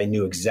sure that I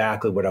knew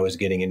exactly what I was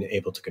getting and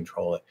able to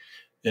control it.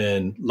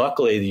 And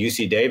luckily, the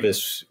UC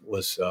Davis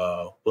was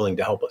willing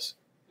to help us.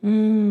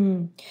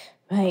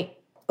 Right.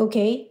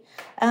 Okay.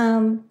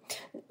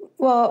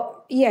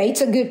 Well, yeah,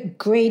 it's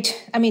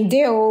great. I mean,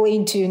 they're all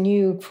into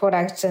new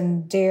products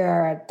and they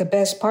are the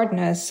best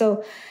partners.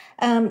 So,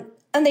 and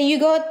then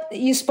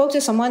you spoke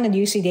to someone at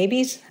UC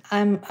Davis.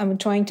 I'm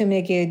trying to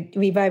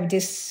revive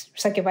this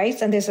sake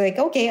rice, and they're like,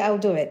 okay, I'll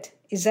do it.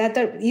 Is that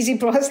an easy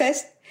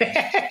process?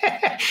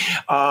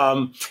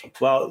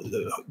 Well,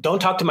 don't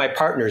talk to my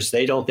partners.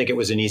 They don't think it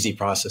was an easy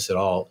process at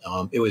all.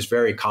 It was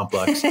very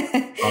complex.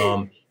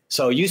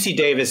 So UC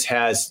Davis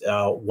has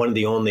one of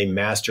the only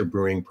master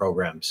brewing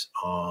programs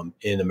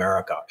in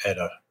America at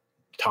a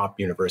top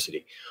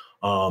university.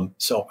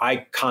 So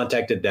I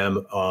contacted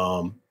them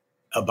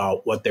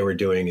about what they were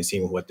doing and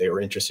seeing what they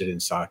were interested in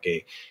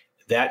sake.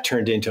 That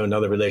turned into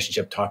another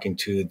relationship talking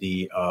to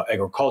the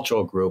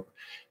agricultural group.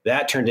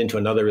 That turned into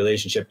another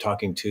relationship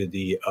talking to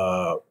the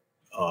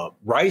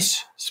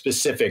rice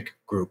specific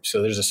group.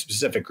 So there's a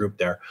specific group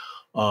there.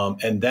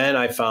 And then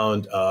I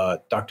found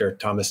Dr.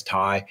 Thomas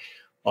Tai,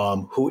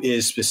 who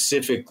is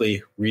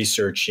specifically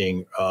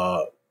researching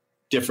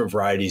different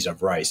varieties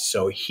of rice.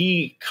 So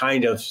he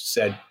kind of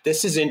said,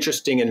 this is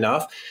interesting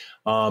enough.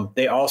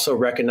 They also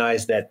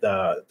recognize that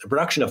the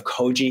production of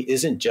koji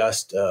isn't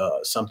just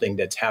something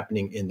that's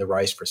happening in the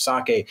rice for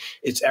sake.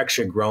 It's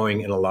actually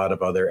growing in a lot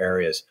of other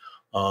areas.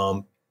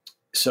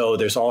 So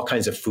there's all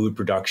kinds of food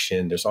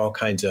production. There's all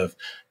kinds of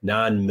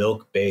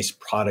non-milk based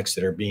products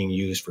that are being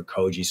used for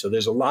koji. So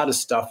there's a lot of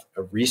stuff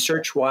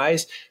research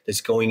wise that's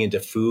going into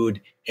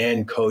food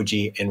and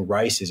koji, and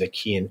rice is a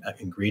key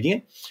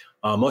ingredient.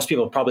 Most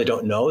people probably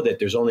don't know that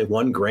there's only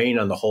one grain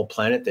on the whole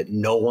planet that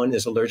no one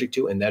is allergic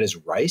to, and that is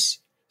rice.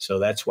 So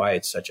that's why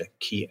it's such a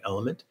key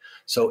element.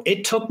 So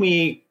it took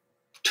me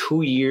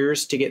 2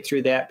 years to get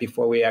through that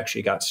before we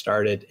actually got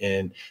started.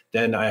 And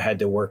then I had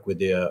to work with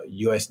the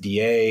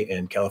USDA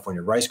and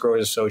California Rice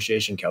Growers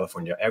Association,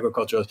 California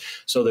Agricultural.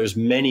 So there's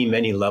many,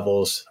 many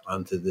levels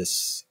onto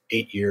this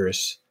 8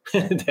 years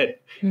that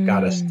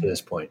got us to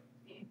this point.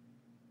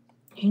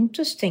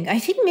 Interesting. I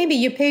think maybe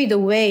you paved the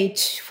way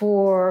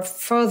for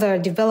further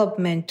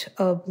development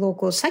of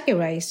local sake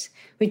rice,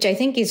 which I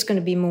think is going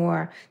to be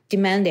more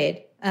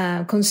demanded,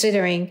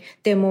 considering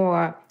there are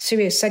more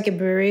serious sake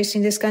breweries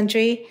in this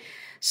country.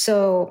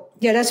 So,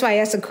 yeah, that's why I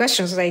asked the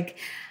questions. Like,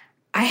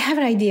 I have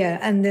an idea,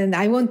 and then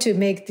I want to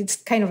make it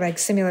kind of like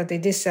similar to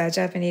this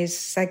Japanese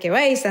sake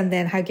rice, and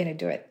then how can I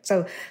do it?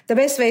 So the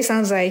best way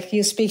sounds like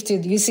you speak to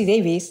UC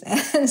Davis,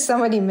 and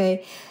somebody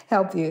may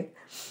help you.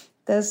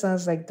 That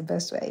sounds like the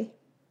best way.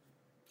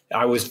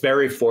 I was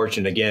very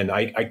fortunate. Again,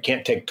 I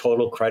can't take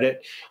total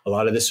credit. A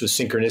lot of this was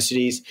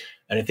synchronicities.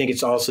 And I think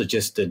it's also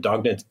just the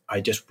doggedness.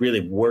 I just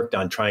really worked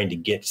on trying to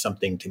get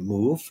something to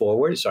move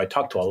forward. So I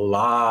talked to a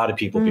lot of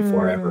people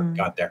before I ever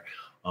got there.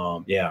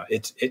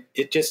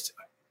 It just,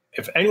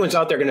 if anyone's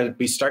out there going to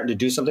be starting to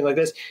do something like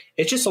this,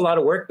 it's just a lot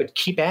of work, but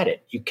keep at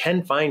it. You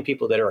can find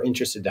people that are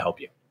interested to help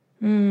you.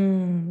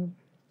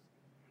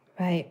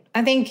 Right.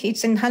 I think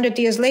it's 100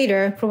 years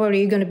later,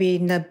 probably you're going to be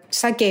in the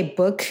sake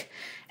book.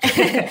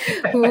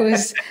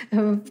 Who's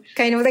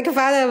kind of like a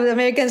father of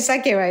American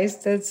sake rice.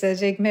 That's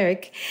Jake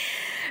Merrick.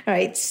 All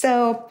right.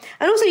 So,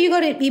 and also you got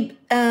to be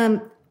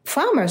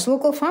farmers,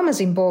 local farmers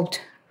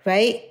involved,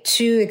 right,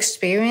 to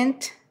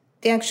experience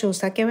the actual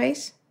sake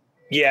rice.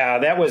 Yeah,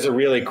 that was a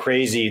really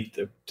crazy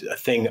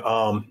thing.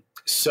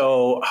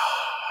 So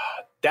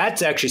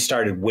that's actually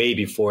started way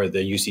before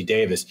the UC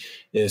Davis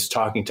is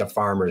talking to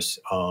farmers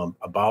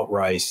about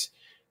rice.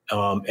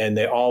 And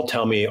they all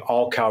tell me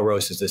all cow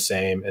roast is the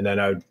same. And then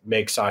I would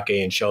make sake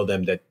and show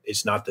them that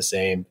it's not the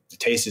same. The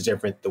taste is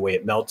different. The way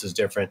it melts is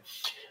different.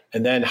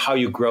 And then how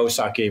you grow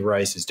sake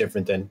rice is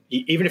different than,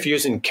 even if you're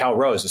using cow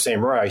roast, the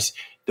same rice,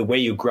 the way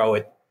you grow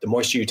it, the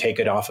moisture you take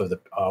it off of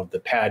the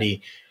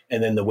paddy,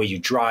 and then the way you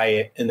dry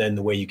it, and then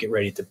the way you get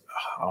ready to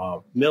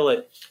mill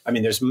it. I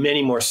mean, there's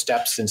many more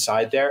steps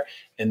inside there.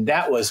 And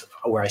that was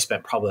where I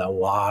spent probably a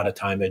lot of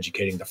time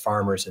educating the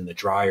farmers and the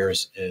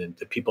dryers and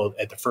the people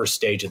at the first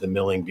stage of the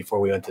milling before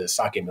we went to the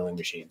sake milling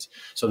machines.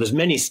 So there's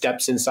many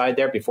steps inside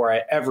there before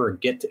I ever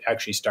get to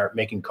actually start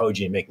making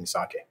koji and making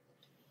sake.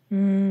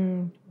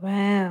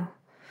 Wow.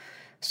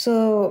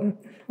 So,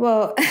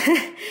 well,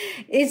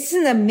 it's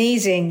an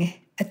amazing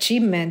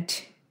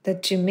achievement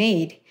that you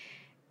made.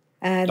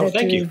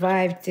 That you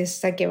revived this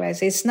sake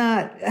rice. It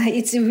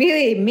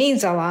really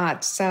means a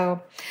lot. So,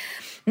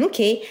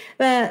 okay.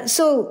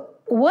 So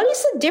what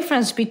is the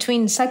difference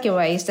between sake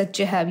rice that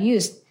you have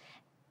used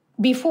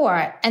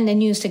before and the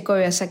new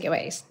Sequoia sake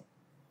rice?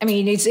 I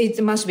mean,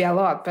 it must be a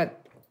lot,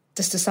 but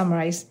just to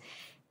summarize.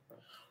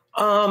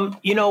 Again,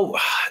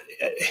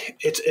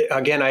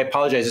 I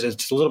apologize.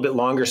 It's a little bit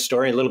longer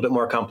story, a little bit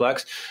more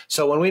complex.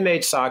 So when we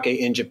made sake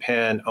in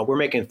Japan, we're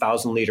making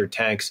 1,000-liter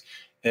tanks.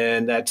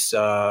 And that's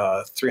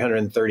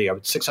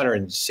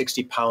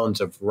 660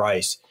 pounds of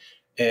rice.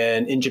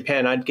 And in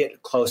Japan, I'd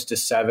get close to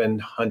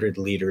 700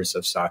 liters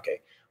of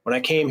sake. When I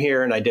came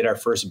here and I did our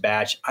first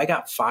batch, I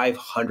got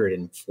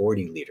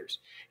 540 liters.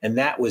 And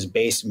that was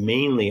based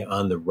mainly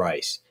on the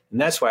rice.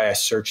 And that's why I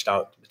searched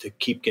out to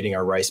keep getting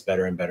our rice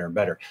better and better and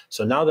better.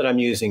 So now that I'm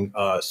using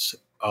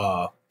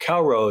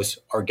Calrose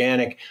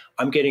organic,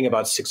 I'm getting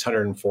about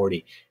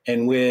 640.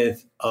 And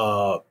with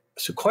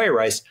Sequoia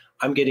rice,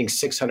 I'm getting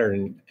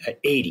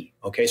 680.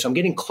 Okay, so I'm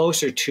getting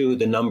closer to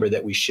the number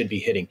that we should be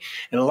hitting.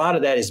 And a lot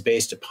of that is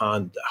based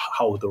upon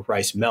how the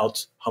rice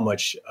melts, how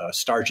much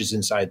starch is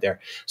inside there.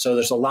 So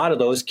there's a lot of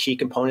those key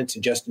components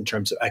just in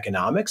terms of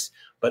economics,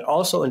 but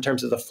also in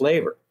terms of the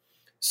flavor.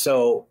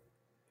 So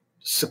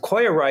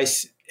Sequoia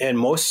rice and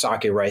most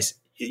sake rice,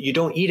 you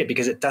don't eat it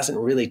because it doesn't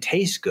really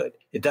taste good.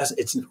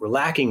 It's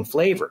lacking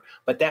flavor,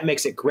 but that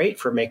makes it great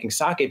for making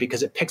sake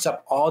because it picks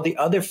up all the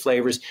other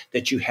flavors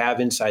that you have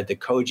inside the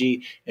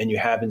koji and you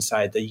have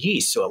inside the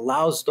yeast. So it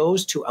allows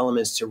those two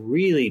elements to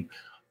really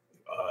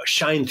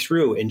shine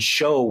through and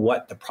show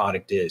what the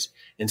product is.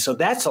 And so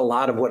that's a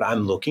lot of what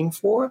I'm looking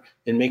for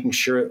and making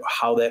sure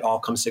how that all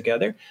comes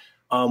together.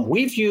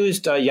 We've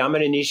used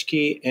Yamada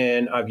Nishiki,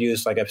 and I've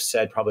used, like I've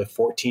said, probably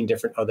 14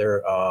 different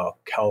other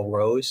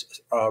Calrose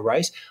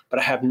rice, but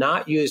I have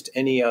not used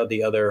any of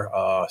the other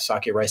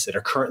sake rice that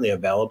are currently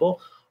available.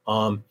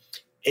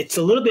 It's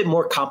a little bit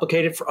more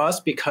complicated for us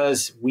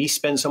because we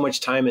spend so much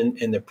time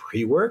in the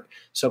pre-work.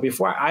 So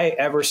before I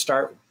ever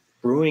start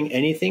brewing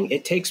anything,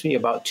 it takes me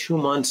about 2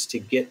 months to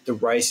get the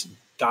rice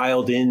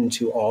dialed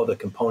into all the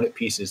component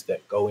pieces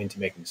that go into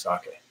making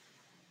sake.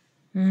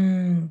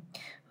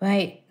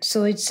 Right.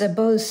 So it's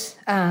both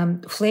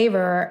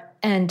flavor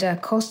and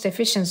cost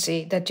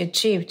efficiency that you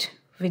achieved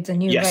with the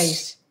new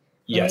rice.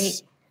 Yes.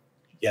 Right?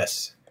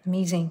 Yes.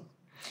 Amazing.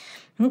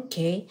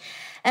 Okay.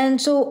 And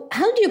so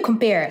how do you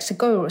compare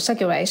Sequoia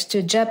sake rice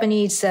to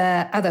Japanese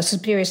other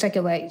superior sake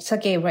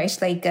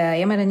rice like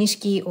Yamada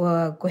Nishiki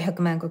or Gohyaku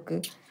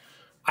Mankoku?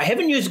 I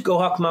haven't used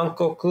Gohyaku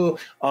Mankoku.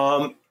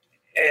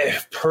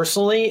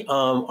 Personally,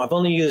 I've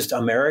only used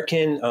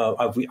American.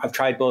 I've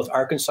tried both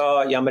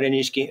Arkansas Yamada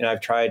Nishiki and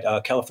I've tried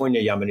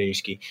California Yamada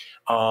Nishiki,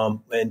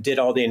 and did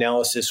all the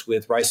analysis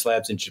with rice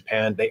labs in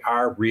Japan. They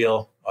are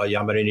real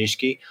Yamada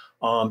Nishiki.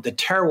 The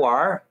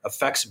terroir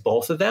affects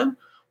both of them,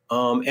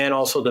 and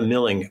also the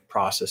milling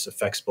process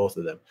affects both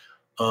of them.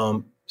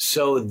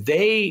 So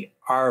they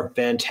are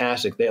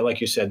fantastic. They, like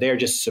you said, they are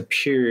just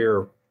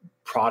superior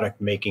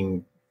product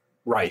making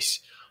rice.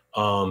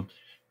 On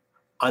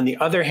the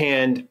other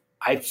hand,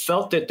 I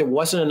felt that there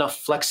wasn't enough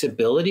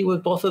flexibility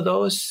with both of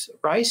those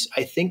rice.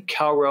 I think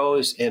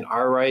Calrose and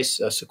our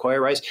rice, Sequoia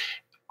rice,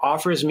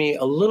 offers me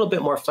a little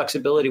bit more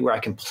flexibility where I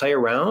can play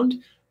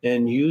around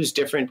and use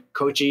different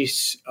kochi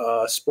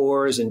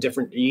spores and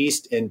different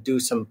yeast and do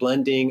some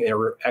blending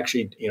or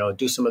actually,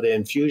 do some of the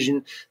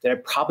infusion that I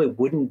probably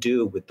wouldn't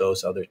do with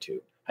those other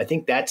two. I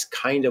think that's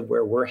kind of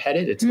where we're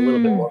headed. It's a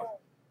little bit more.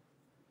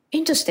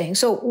 Interesting.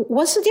 So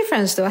what's the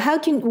difference though?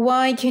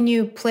 Why can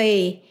you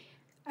play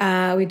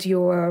with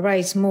your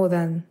rice more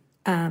than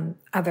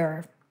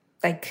other,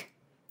 like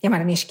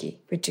Yamada Nishiki,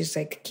 which is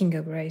like king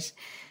of rice?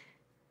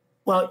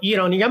 Well,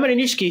 Yamada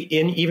Nishiki,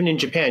 even in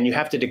Japan, you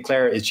have to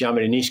declare it's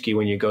Yamada Nishiki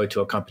when you go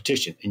to a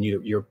competition, and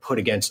you're put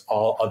against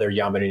all other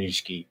Yamada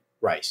Nishiki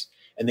rice.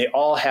 And they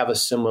all have a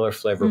similar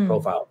flavor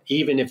profile.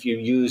 Even if you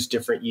use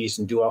different yeast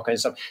and do all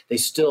kinds of stuff, they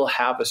still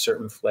have a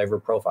certain flavor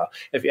profile.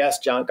 If you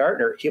ask John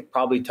Gartner, he'll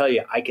probably tell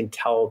you, I can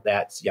tell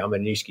that's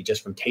Yamada Nishiki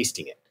just from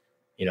tasting it.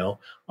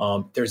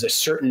 There's a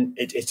certain,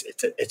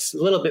 it's a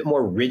little bit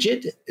more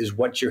rigid is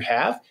what you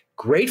have.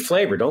 Great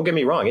flavor. Don't get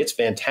me wrong. It's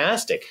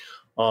fantastic.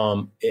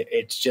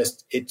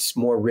 It's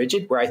more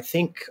rigid, where I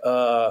think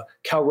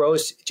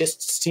Calrose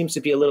just seems to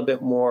be a little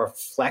bit more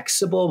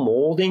flexible,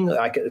 molding.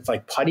 It's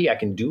like putty. I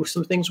can do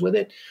some things with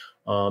it.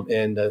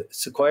 And the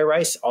Sequoia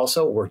rice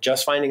also, we're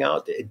just finding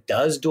out that it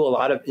does do a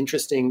lot of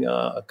interesting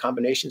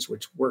combinations,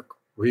 which work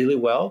really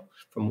well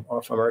from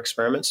our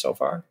experiments so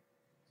far.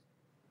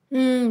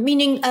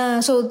 Meaning,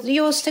 so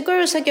your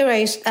Sequoia sake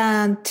rice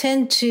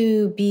tend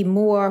to be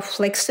more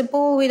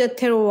flexible with the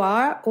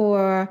terroir,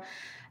 or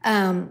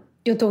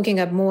you're talking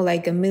about more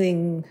like a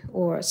milling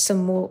or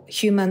some more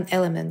human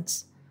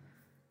elements?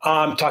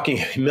 I'm talking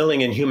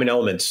milling and human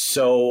elements.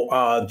 So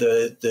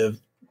the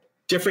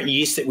different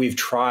yeast that we've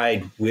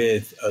tried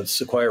with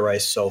Sequoia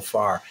rice so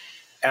far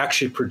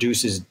actually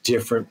produces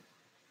different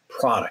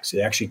products.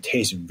 It actually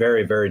tastes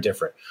very, very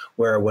different.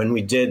 Where when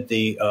we did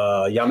the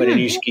Yamada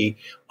Nishiki,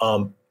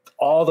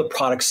 all the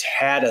products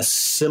had a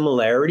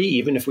similarity,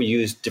 even if we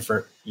used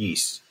different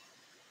yeast.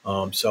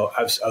 So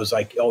I was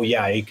like, oh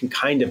yeah, you can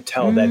kind of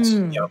tell that's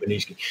Yamada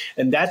Nishiki.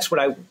 And that's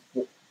what I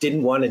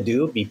didn't want to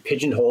do, be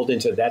pigeonholed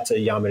into that's a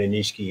Yamada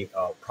Nishiki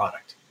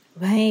product.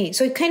 Right.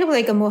 So it's kind of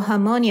like a more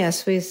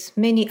harmonious with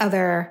many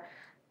other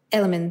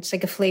elements,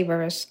 like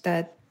flavors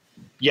that.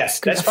 Yes,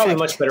 that's probably a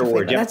much better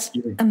word. Yep. That's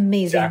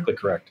amazing. Exactly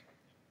correct.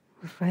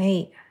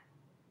 Right.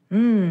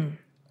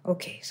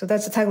 Okay, so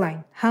that's the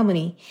tagline.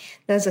 Harmony.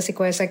 That's the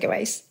Sequoia sake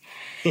rice.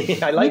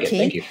 I like it.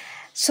 Thank you.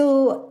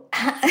 So,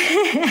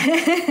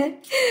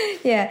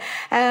 yeah.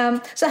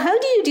 So how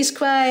do you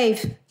describe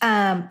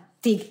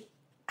the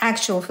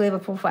actual flavor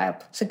profile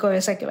of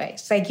Sequoia sake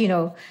rice? Like,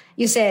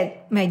 you said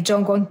like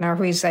John Gontner,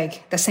 who is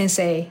like the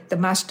sensei, the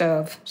master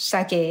of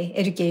sake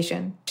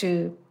education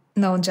to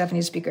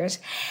non-Japanese speakers.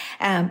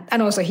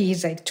 And also he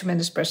is like a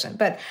tremendous person.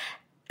 But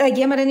like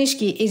Yamada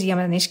Nishiki is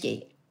Yamada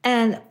Nishiki.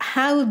 And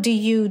how do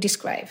you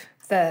describe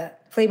the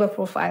flavor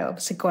profile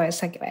of Sequoia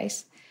sake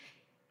rice?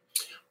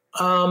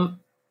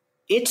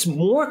 It's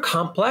more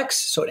complex,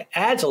 so it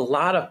adds a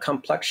lot of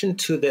complexion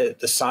to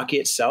the sake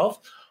itself.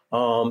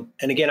 And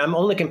again, I'm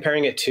only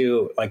comparing it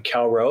to like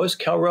Calrose.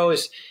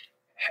 Calrose,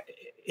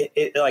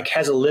 it like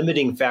has a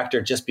limiting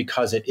factor just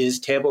because it is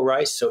table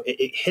rice, so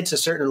it hits a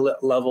certain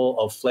level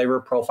of flavor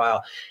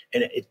profile,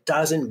 and it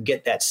doesn't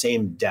get that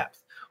same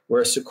depth.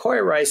 Whereas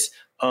Sequoia rice,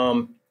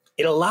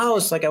 it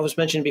allows, like I was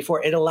mentioning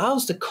before, it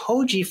allows the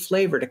koji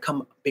flavor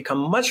to become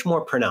much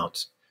more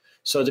pronounced.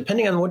 So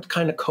depending on what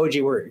kind of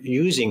koji we're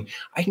using,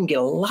 I can get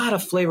a lot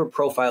of flavor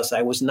profiles that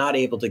I was not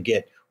able to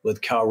get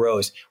with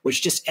Calrose,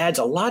 which just adds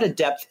a lot of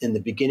depth in the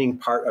beginning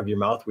part of your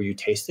mouth where you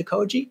taste the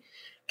koji.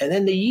 And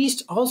then the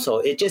yeast also,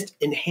 it just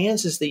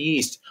enhances the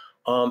yeast.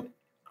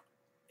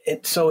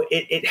 So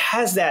it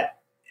has that,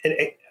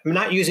 I'm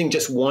not using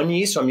just one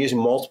yeast, so I'm using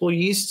multiple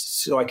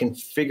yeasts so I can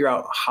figure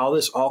out how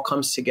this all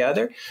comes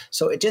together.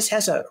 So it just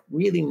has a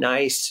really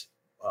nice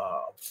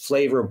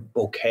flavor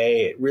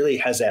bouquet. It really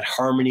has that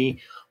harmony.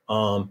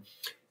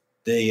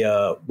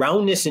 The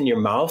roundness in your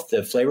mouth,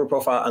 the flavor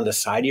profile on the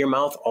side of your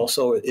mouth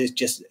also is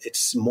just,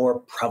 it's more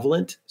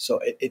prevalent. So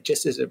it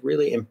just is a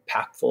really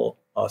impactful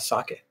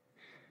sake.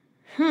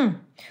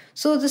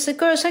 So the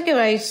Sequoia sake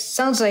rice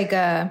sounds like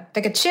a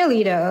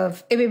cheerleader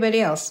of everybody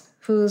else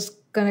who's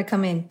gonna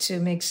come in to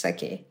make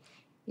sake.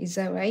 Is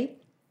that right?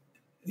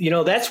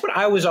 That's what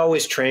I was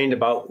always trained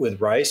about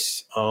with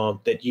rice,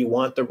 that you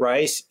want the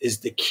rice is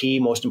the key,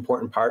 most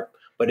important part,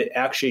 but it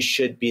actually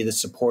should be the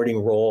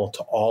supporting role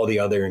to all the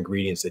other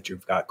ingredients that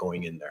you've got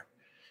going in there.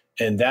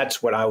 And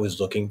that's what I was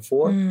looking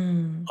for.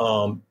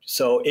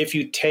 So if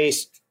you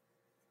taste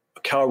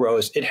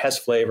Calrose, it has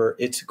flavor.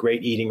 It's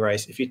great eating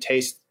rice. If you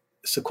taste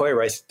Sequoia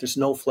rice, there's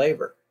no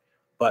flavor,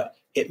 but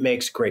it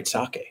makes great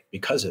sake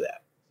because of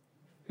that.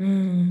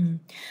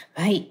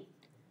 Right.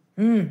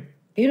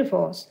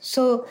 Beautiful.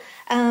 So,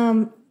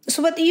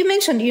 but you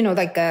mentioned,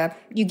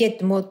 you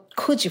get more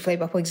koji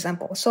flavor, for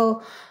example.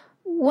 So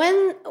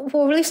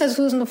for listeners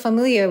who's not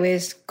familiar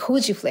with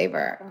koji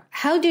flavor,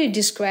 how do you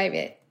describe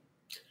it?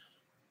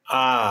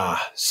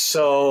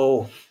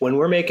 So when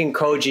we're making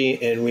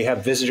koji and we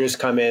have visitors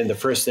come in, the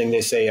first thing they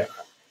say,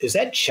 is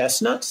that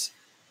chestnuts?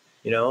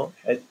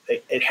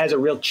 It has a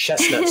real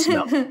chestnut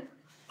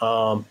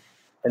smell.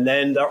 And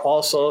then they'll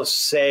also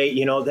say,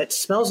 that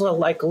smells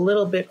like a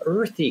little bit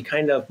earthy,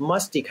 kind of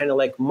musty, kind of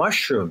like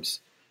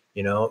mushrooms,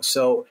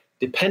 So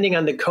depending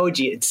on the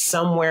koji, it's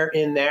somewhere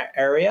in that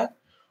area.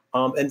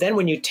 And then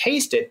when you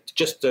taste it,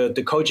 just the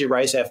koji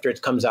rice after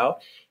it comes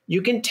out,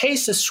 you can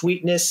taste the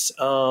sweetness.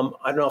 I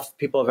don't know if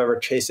people have ever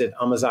tasted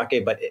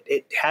amazake, but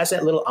it has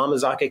that little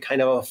amazake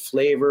kind of a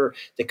flavor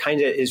that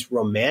kind of is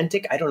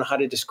romantic. I don't know how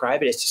to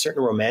describe it. It's a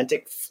certain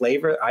romantic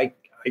flavor I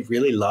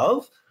really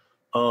love.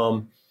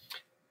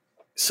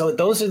 So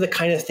those are the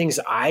kind of things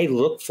I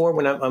look for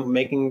when I'm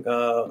making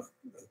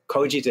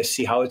koji, to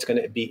see how it's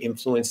going to be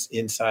influenced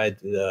inside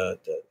the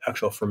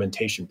actual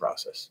fermentation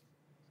process.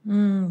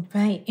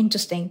 Right.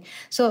 Interesting.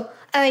 So,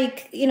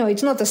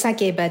 it's not a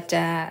sake, but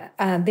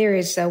there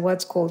is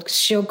what's called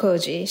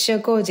shiokoji.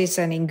 Shiokoji is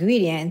an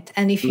ingredient.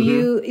 And if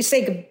it's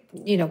like,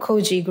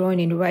 koji grown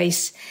in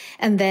rice,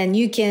 and then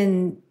you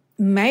can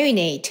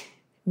marinate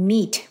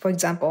meat, for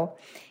example,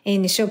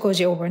 in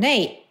shiokoji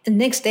overnight. The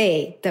next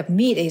day, the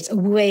meat is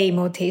way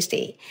more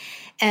tasty.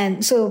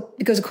 And so,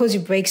 because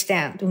koji breaks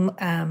down,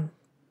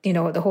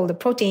 the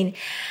protein.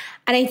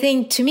 And I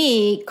think, to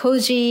me,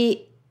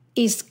 koji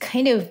is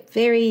kind of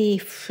very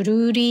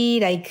fruity,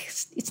 like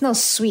it's not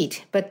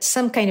sweet, but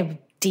some kind of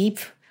deep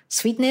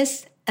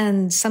sweetness.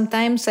 And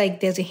sometimes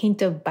there's a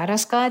hint of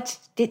butterscotch.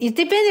 It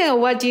depends on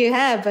what you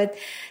have, but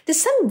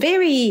there's some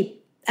very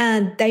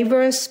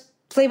diverse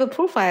flavor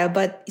profile,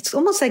 but it's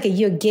almost like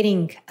you're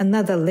getting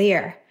another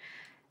layer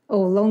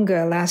or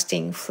longer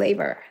lasting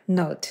flavor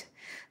note.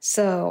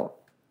 So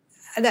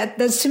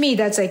that's to me,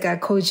 that's like a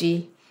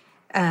koji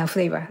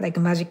flavor, like the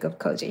magic of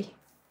koji.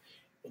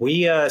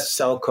 We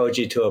sell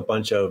koji to a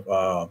bunch of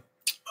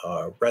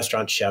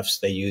restaurant chefs.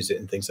 They use it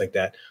and things like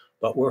that.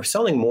 But we're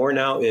selling more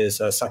now is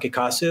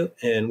sakekasu,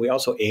 and we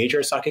also age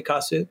our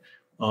sakekasu.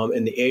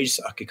 And the aged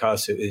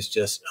sakekasu is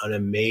just an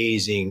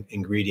amazing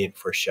ingredient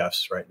for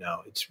chefs right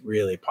now. It's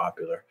really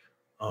popular.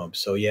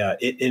 So yeah,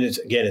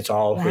 it's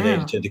all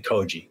related to the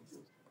koji.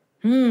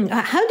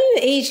 How do you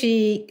age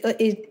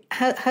it?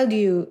 How do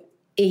you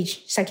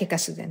age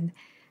sakekasu then?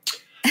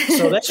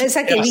 So that's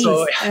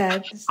so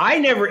I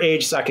never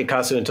aged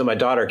sakekasu until my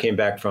daughter came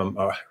back from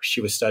she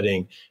was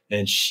studying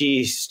and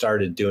she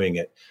started doing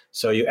it.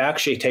 So you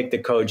actually take the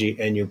koji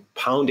and you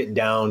pound it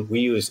down. We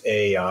use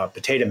a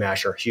potato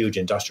masher, huge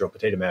industrial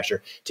potato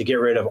masher, to get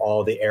rid of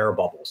all the air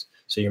bubbles.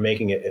 So you're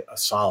making it a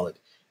solid.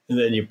 And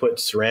then you put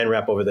saran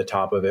wrap over the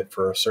top of it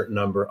for a certain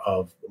number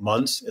of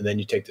months. And then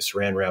you take the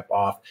saran wrap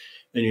off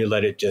and you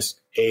let it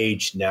just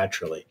age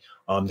naturally.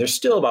 There's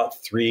still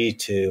about 3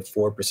 to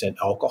 4%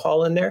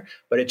 alcohol in there,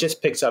 but it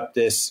just picks up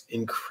this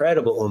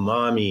incredible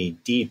umami,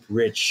 deep,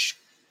 rich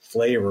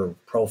flavor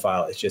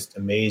profile. It's just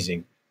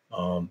amazing.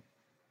 And,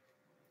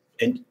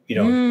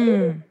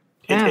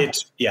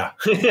 it's, yeah,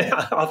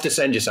 I'll have to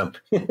send you some.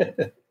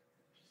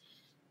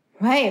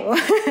 Right.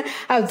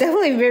 I'm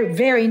definitely very,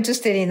 very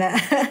interested in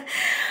that.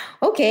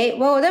 Okay.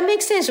 Well, that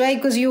makes sense, right?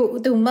 Because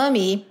the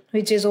umami,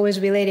 which is always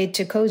related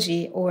to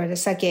koji or the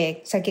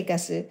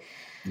sakekasu.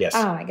 Yes.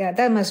 Oh my God,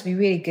 that must be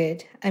really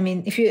good. I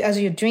mean, as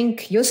you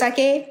drink your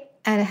sake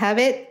and have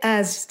it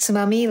as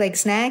tsumami, like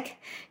snack,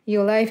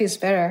 your life is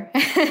better.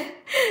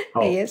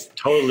 Yes.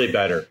 Totally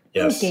better.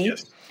 Yes. Okay.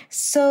 Yes.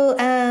 So,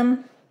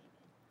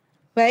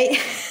 right.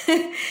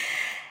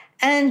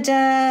 And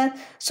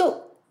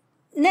so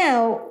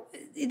Now,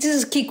 this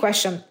is a key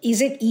question.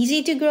 Is it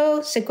easy to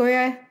grow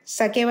Sequoia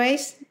sake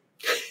rice?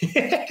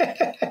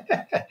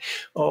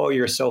 Oh,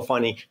 you're so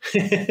funny.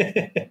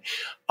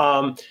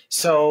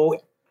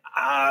 So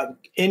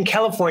in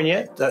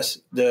California,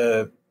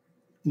 the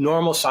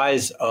normal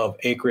size of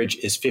acreage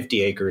is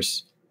 50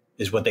 acres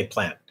is what they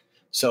plant.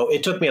 So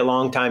it took me a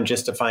long time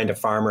just to find a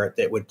farmer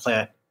that would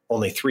plant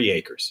only 3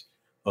 acres.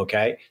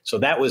 Okay. So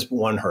that was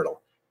one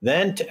hurdle.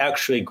 Then to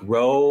actually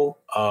grow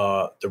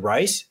the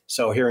rice.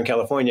 So here in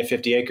California,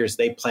 50 acres,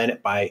 they plant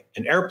it by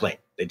an airplane.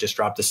 They just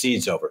drop the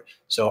seeds over.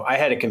 So I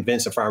had to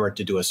convince a farmer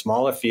to do a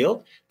smaller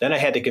field. Then I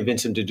had to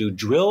convince him to do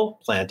drill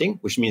planting,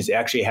 which means they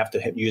actually have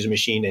to use a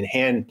machine and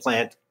hand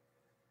plant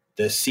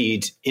the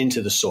seeds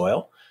into the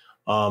soil.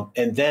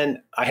 And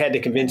then I had to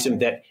convince him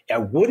that I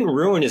wouldn't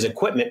ruin his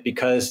equipment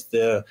because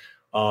the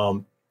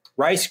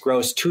rice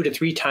grows 2 to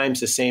 3 times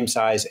the same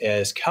size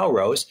as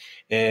Calrose.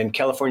 And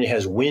California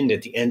has wind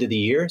at the end of the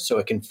year, so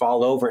it can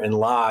fall over and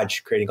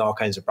lodge, creating all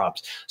kinds of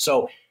problems.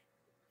 So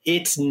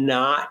it's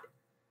not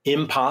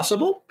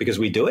impossible because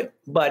we do it,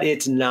 but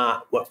it's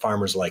not what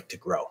farmers like to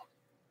grow.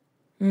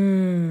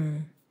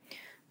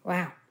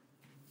 Wow.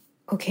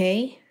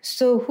 Okay.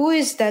 So who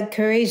is that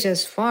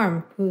courageous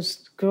farm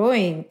who's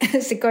growing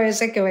Sequoia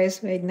sake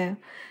rice right now?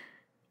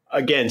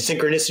 Again,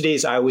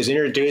 synchronicities. I was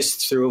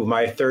introduced through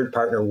my third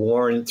partner,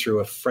 Warren, through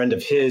a friend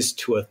of his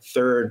to a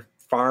third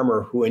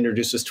farmer who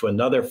introduced us to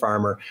another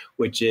farmer,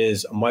 which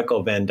is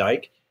Michael Van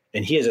Dyke.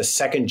 And he is a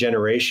second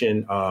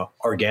generation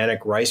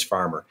organic rice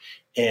farmer.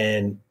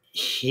 And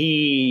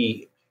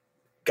he,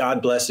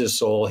 God bless his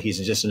soul, he's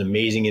just an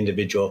amazing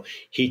individual.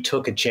 He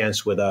took a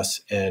chance with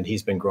us and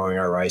he's been growing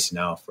our rice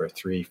now for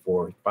 3,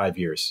 4, 5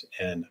 years.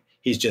 And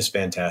he's just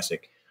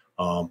fantastic.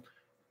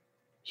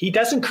 He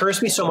doesn't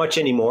curse me so much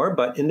anymore,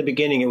 but in the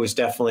beginning, it was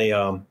definitely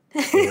a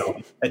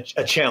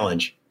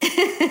challenge.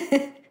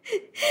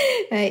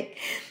 Right.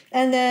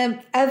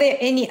 And are there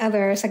any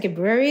other sake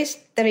breweries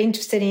that are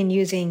interested in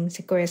using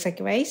Sequoia sake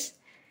rice?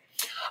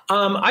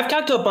 I've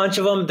talked to a bunch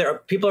of them.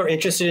 People are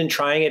interested in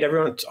trying it.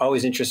 Everyone's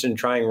always interested in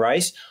trying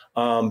rice,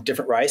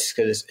 different rice,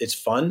 because it's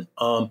fun.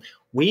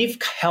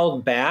 We've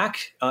held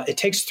back. It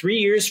takes 3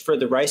 years for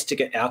the rice to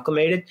get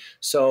acclimated.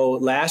 So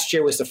last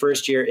year was the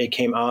first year it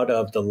came out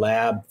of the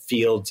lab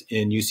fields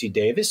in UC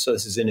Davis. So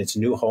this is in its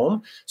new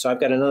home. So I've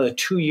got another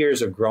 2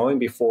 years of growing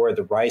before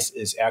the rice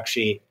is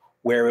actually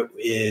where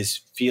it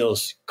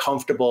feels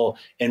comfortable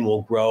and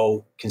will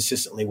grow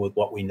consistently with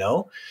what we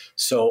know.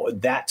 So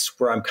that's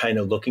where I'm kind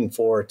of looking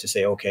for to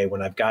say, okay,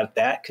 when I've got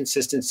that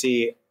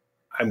consistency,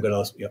 I'm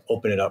going to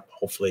open it up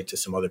hopefully to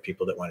some other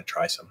people that want to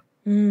try some.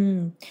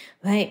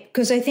 Right,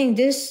 because I think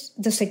the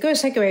Sequoia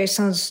sake rice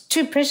sounds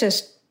too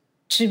precious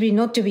to be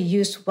not to be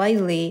used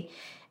widely,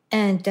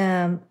 and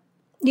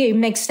it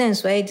makes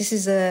sense, right? This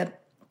is a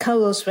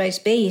Carlos rice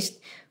based,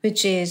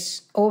 which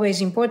is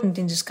always important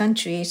in this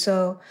country.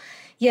 So,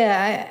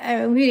 yeah,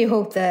 I really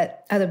hope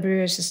that other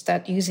brewers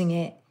start using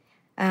it.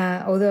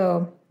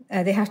 Although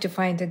they have to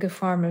find the good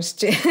farmers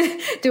to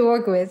to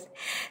work with,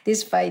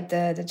 despite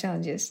the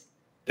challenges.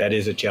 That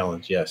is a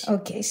challenge, yes.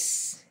 Okay.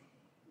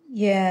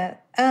 Yeah.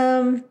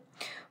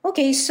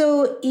 Okay,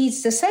 so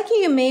is the sake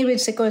you made with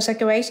Sequoia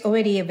sake rice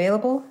already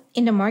available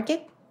in the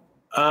market?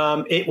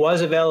 It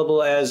was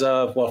available as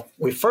of,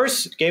 we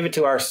first gave it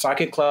to our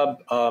sake club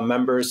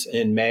members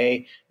in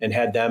May and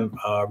had them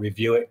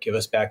review it, give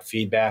us back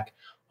feedback.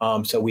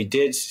 So we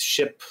did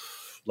ship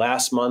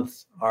last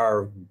month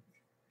our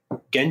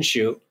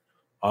Genshu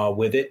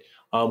with it.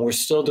 We're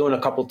still doing a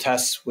couple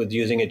tests with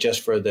using it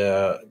just for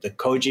the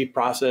koji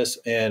process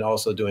and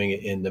also doing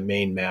it in the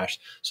main mash.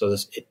 So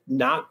it's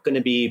not going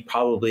to be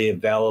probably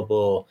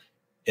available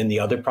in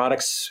the other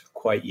products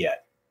quite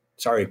yet.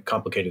 Sorry,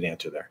 complicated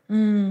answer there.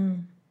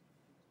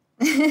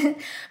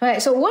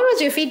 Right. So what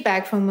was your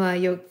feedback from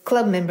your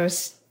club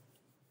members?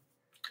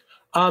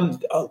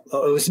 It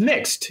was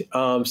mixed.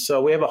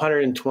 So we have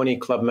 120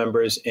 club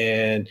members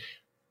and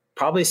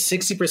probably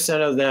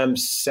 60% of them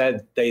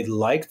said they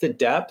liked the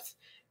depth.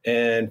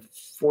 And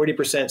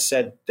 40%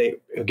 said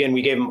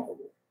we gave them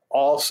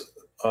all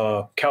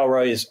Cal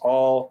rice,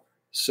 all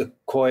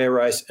Sequoia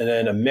rice, and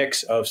then a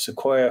mix of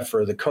Sequoia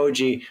for the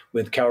koji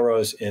with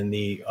Calrose in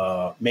the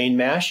main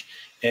mash.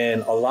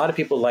 And a lot of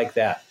people like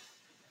that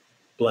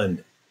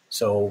blend.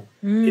 So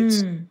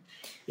it's,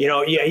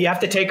 you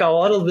have to take a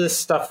lot of this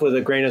stuff with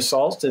a grain of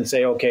salt and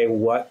say, okay,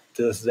 what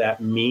does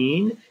that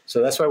mean?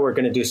 So that's why we're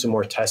going to do some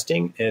more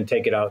testing and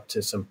take it out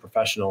to some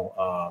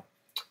professional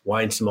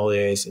wine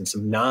sommeliers and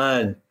some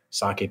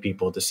non-sake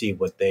people to see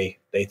what they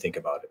think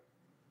about it.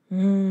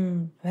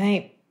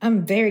 Right.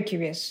 I'm very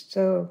curious.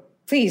 So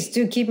please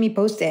do keep me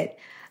posted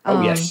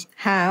yes.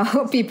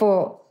 how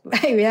people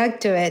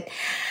react to it.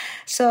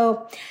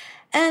 So,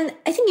 and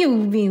I think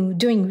you've been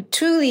doing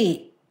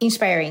truly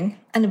inspiring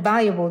and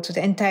valuable to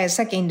the entire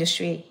sake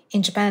industry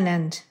in Japan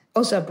and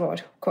also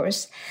abroad, of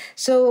course.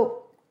 So,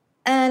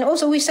 and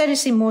also we started to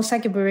see more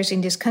sake brewers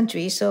in this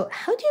country. So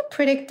how do you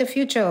predict the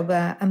future of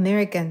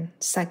American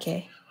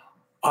sake?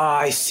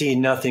 I see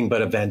nothing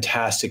but a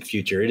fantastic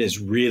future. It is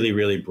really,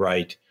 really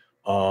bright.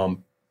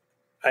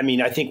 I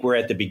mean, I think we're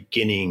at the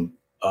beginning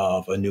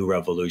of a new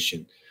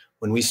revolution.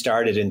 When we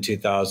started in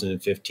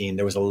 2015,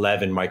 there was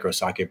 11 micro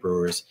sake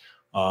brewers.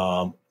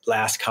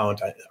 Last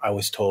count, I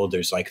was told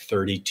there's like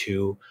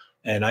 32.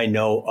 And I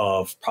know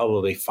of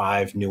probably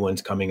 5 new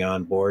ones coming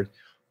on board.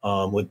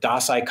 With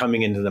Dasai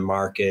coming into the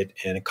market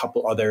and a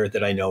couple other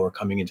that I know are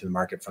coming into the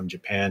market from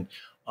Japan,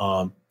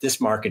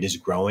 this market is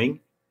growing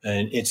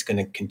and it's going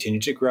to continue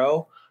to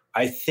grow.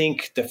 I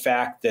think the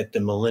fact that the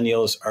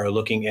millennials are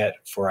looking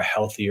for a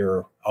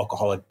healthier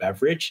alcoholic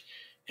beverage,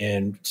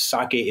 and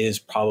sake is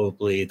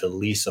probably the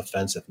least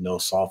offensive, no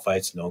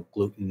sulfites, no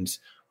glutens.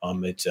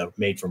 It's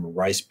made from a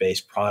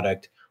rice-based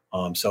product.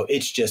 So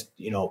it's just,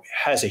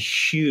 has a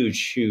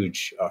huge,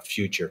 huge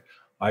future.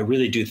 I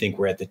really do think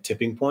we're at the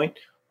tipping point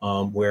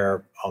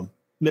where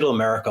Middle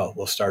America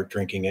will start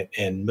drinking it,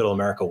 and Middle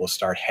America will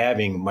start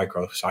having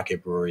micro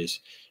sake breweries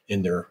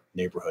in their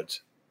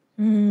neighborhoods.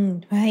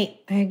 Right,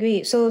 I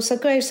agree. So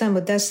Sakurai-san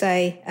with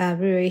Dasai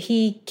Brewery,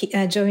 he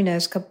joined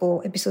us a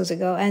couple episodes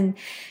ago, and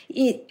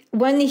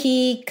when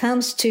he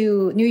comes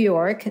to New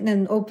York and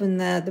then open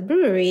the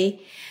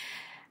brewery,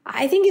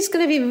 I think it's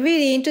going to be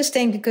really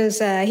interesting because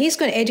he's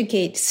going to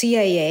educate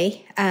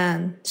CIA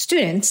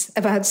students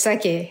about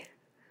sake,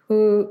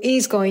 who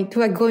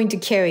are going to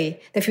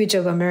carry the future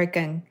of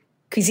American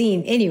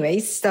cuisine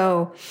anyways.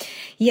 So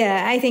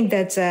yeah, I think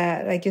that's,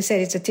 like you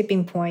said, it's a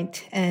tipping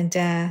point. And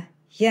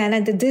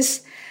and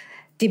this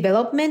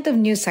development of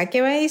new sake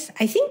rice,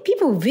 I think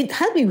people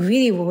have been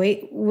really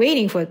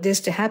waiting for this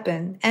to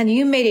happen. And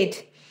you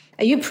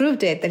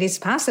proved it, that it's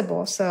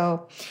possible.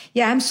 So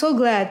yeah, I'm so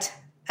glad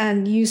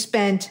you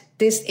spent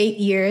this 8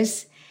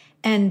 years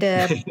and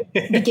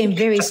became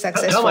very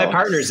successful. Tell my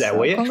partners that,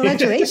 will you?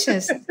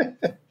 Congratulations.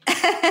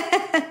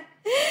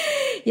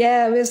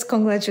 Yeah, with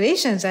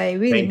congratulations. I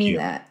really mean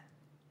that.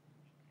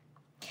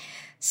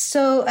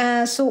 So,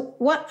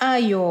 what are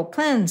your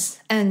plans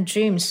and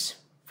dreams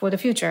for the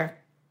future?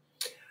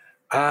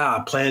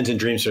 Plans and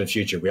dreams for the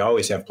future. We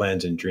always have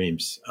plans and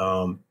dreams.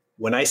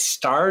 When I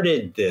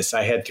started this,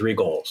 I had 3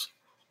 goals.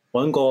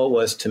 One goal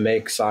was to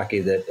make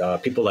sake that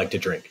people like to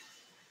drink.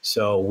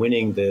 So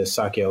winning the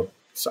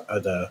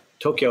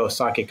Tokyo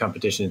Sake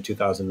competition in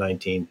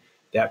 2019,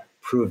 that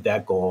proved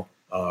that goal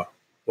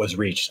was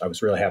reached. I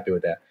was really happy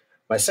with that.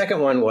 My second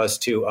one was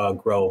to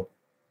grow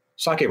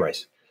sake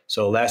rice.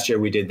 So last year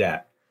we did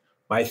that.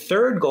 My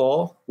third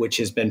goal, which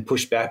has been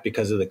pushed back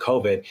because of the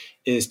COVID,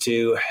 is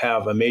to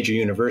have a major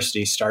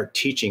university start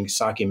teaching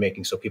sake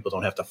making so people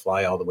don't have to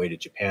fly all the way to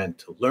Japan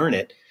to learn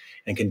it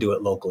and can do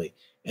it locally.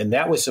 And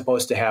that was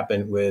supposed to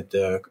happen with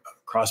the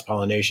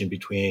cross-pollination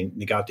between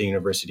Niigata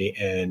University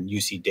and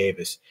UC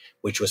Davis,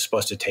 which was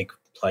supposed to take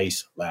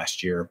place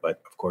last year,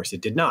 but of course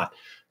it did not.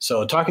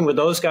 So talking with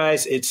those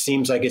guys, it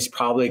seems like it's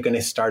probably going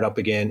to start up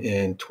again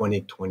in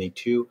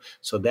 2022.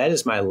 So that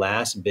is my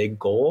last big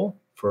goal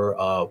for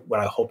what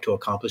I hope to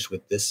accomplish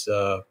with this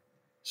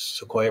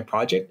Sequoia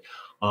project.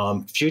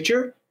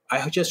 Future,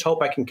 I just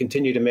hope I can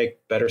continue to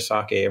make better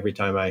sake every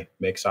time I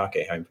make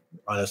sake,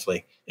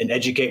 honestly, and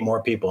educate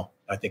more people.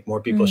 I think more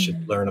people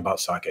should learn about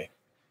sake.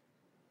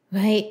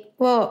 Right.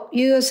 Well,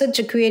 you are such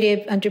a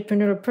creative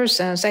entrepreneurial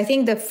person. So I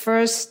think the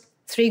first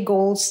 3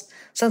 goals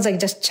sounds like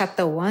just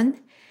chapter 1.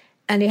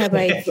 And you have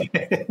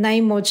like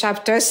 9 more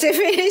chapters to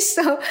finish.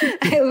 So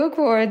I look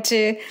forward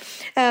to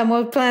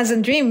more plans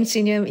and dreams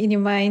in your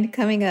mind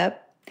coming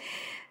up.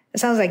 It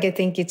sounds like I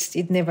think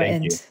it never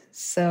ends.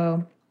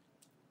 So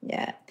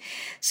yeah.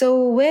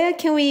 So where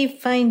can we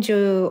find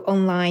you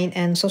online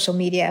and social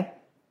media?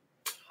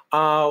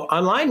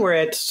 Online, we're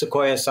at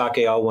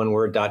sequoiasake, all one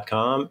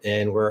word.com,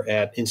 and we're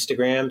at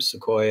Instagram,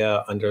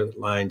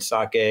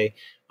 Sequoia_sake,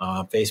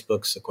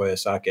 Facebook, Sequoia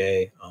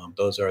Sake.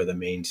 Those are the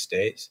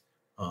mainstays.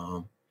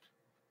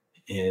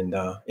 And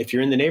if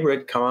you're in the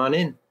neighborhood, come on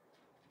in.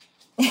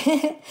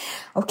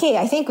 Okay,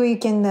 I think we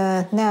can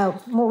now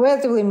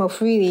relatively more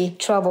freely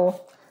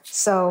travel.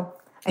 So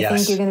I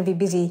think you're going to be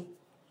busy.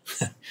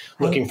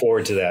 Looking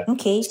forward to that.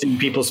 Okay. Seeing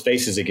people's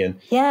faces again.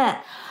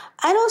 Yeah.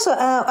 And also,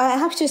 I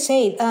have to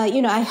say,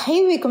 I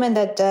highly recommend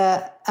that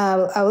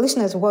our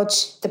listeners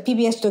watch the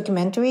PBS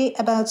documentary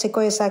about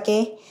Sequoia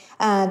Sake.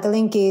 The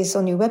link is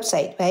on your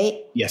website, right?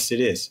 Yes, it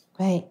is.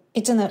 Right.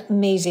 It's an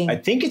amazing. I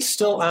think it's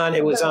still on.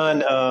 It was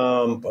on,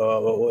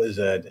 what was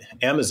it?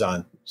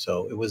 Amazon.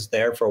 So it was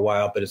there for a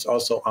while, but it's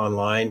also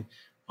online.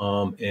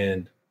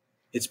 And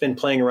it's been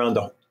playing around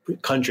the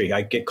country.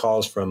 I get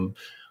calls from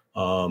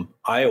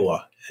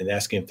Iowa and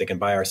asking if they can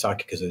buy our sake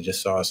because they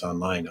just saw us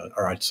online,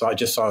 or I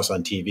just saw us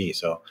on TV.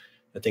 So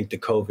I think the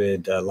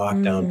COVID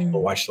lockdown,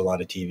 people watched a lot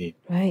of TV.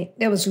 Right.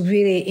 That was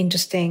really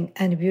interesting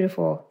and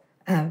beautiful.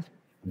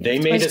 They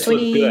made us look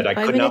good. I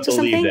could not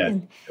believe that.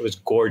 It was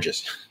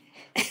gorgeous.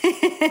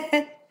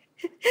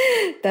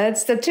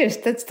 That's the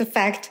truth. That's the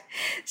fact.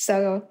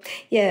 So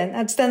yeah,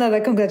 that's another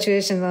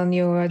congratulations on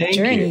your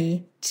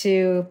journey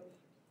to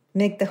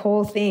make the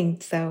whole thing.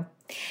 So,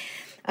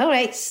 all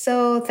right.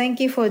 So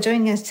thank you for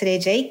joining us today,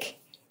 Jake.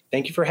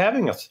 Thank you for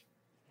having us.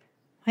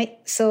 Right.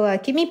 So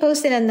keep me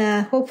posted,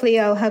 and hopefully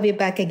I'll have you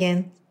back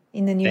again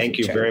in the near future.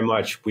 Thank you very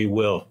much. We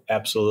will.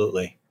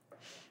 Absolutely.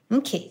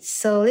 Okay,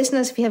 so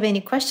listeners, if you have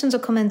any questions or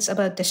comments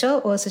about the show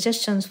or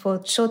suggestions for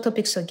show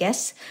topics or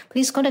guests,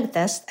 please contact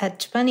us at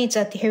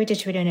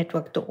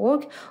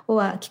japanese@heritageradionetwork.org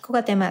or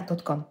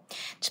kikogatema.com.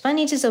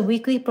 Japanese is a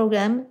weekly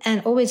program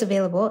and always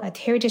available at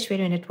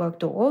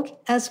heritageradionetwork.org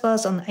as well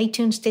as on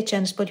iTunes, Stitcher,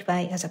 and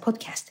Spotify as a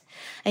podcast.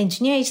 Our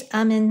engineer is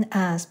Armin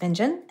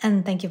Spenjan,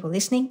 and thank you for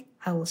listening.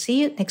 I will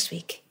see you next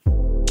week.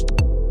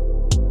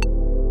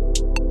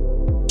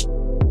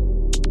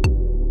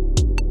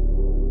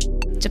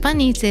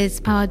 Japanese is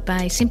powered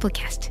by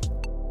Simplecast.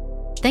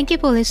 Thank you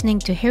for listening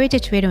to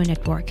Heritage Radio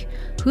Network,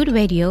 food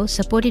radio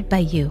supported by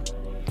you.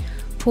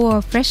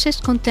 For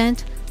freshest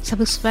content,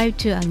 subscribe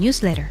to our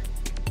newsletter.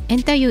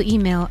 Enter your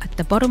email at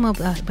the bottom of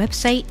our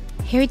website,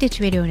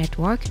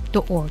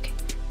 heritageradionetwork.org.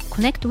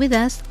 Connect with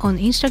us on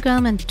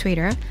Instagram and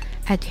Twitter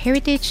at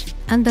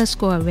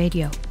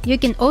heritage_radio. You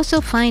can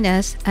also find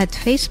us at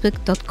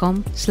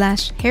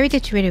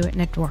facebook.com/Heritage Radio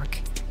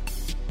Network.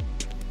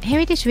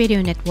 Heritage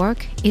Radio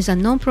Network is a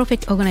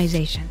non-profit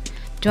organization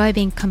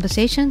driving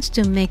conversations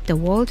to make the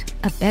world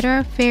a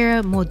better,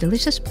 fairer, more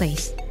delicious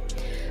place.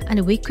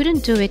 And we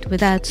couldn't do it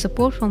without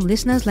support from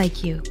listeners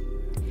like you.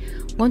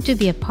 Want to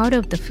be a part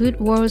of the food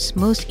world's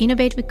most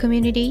innovative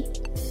community?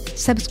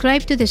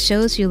 Subscribe to the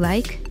shows you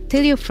like,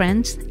 tell your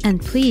friends,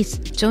 and please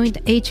join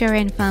the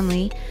HRN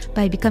family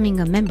by becoming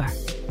a member.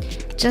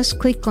 Just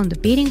click on the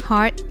beating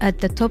heart at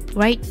the top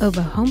right of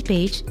our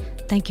homepage.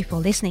 Thank you for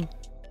listening.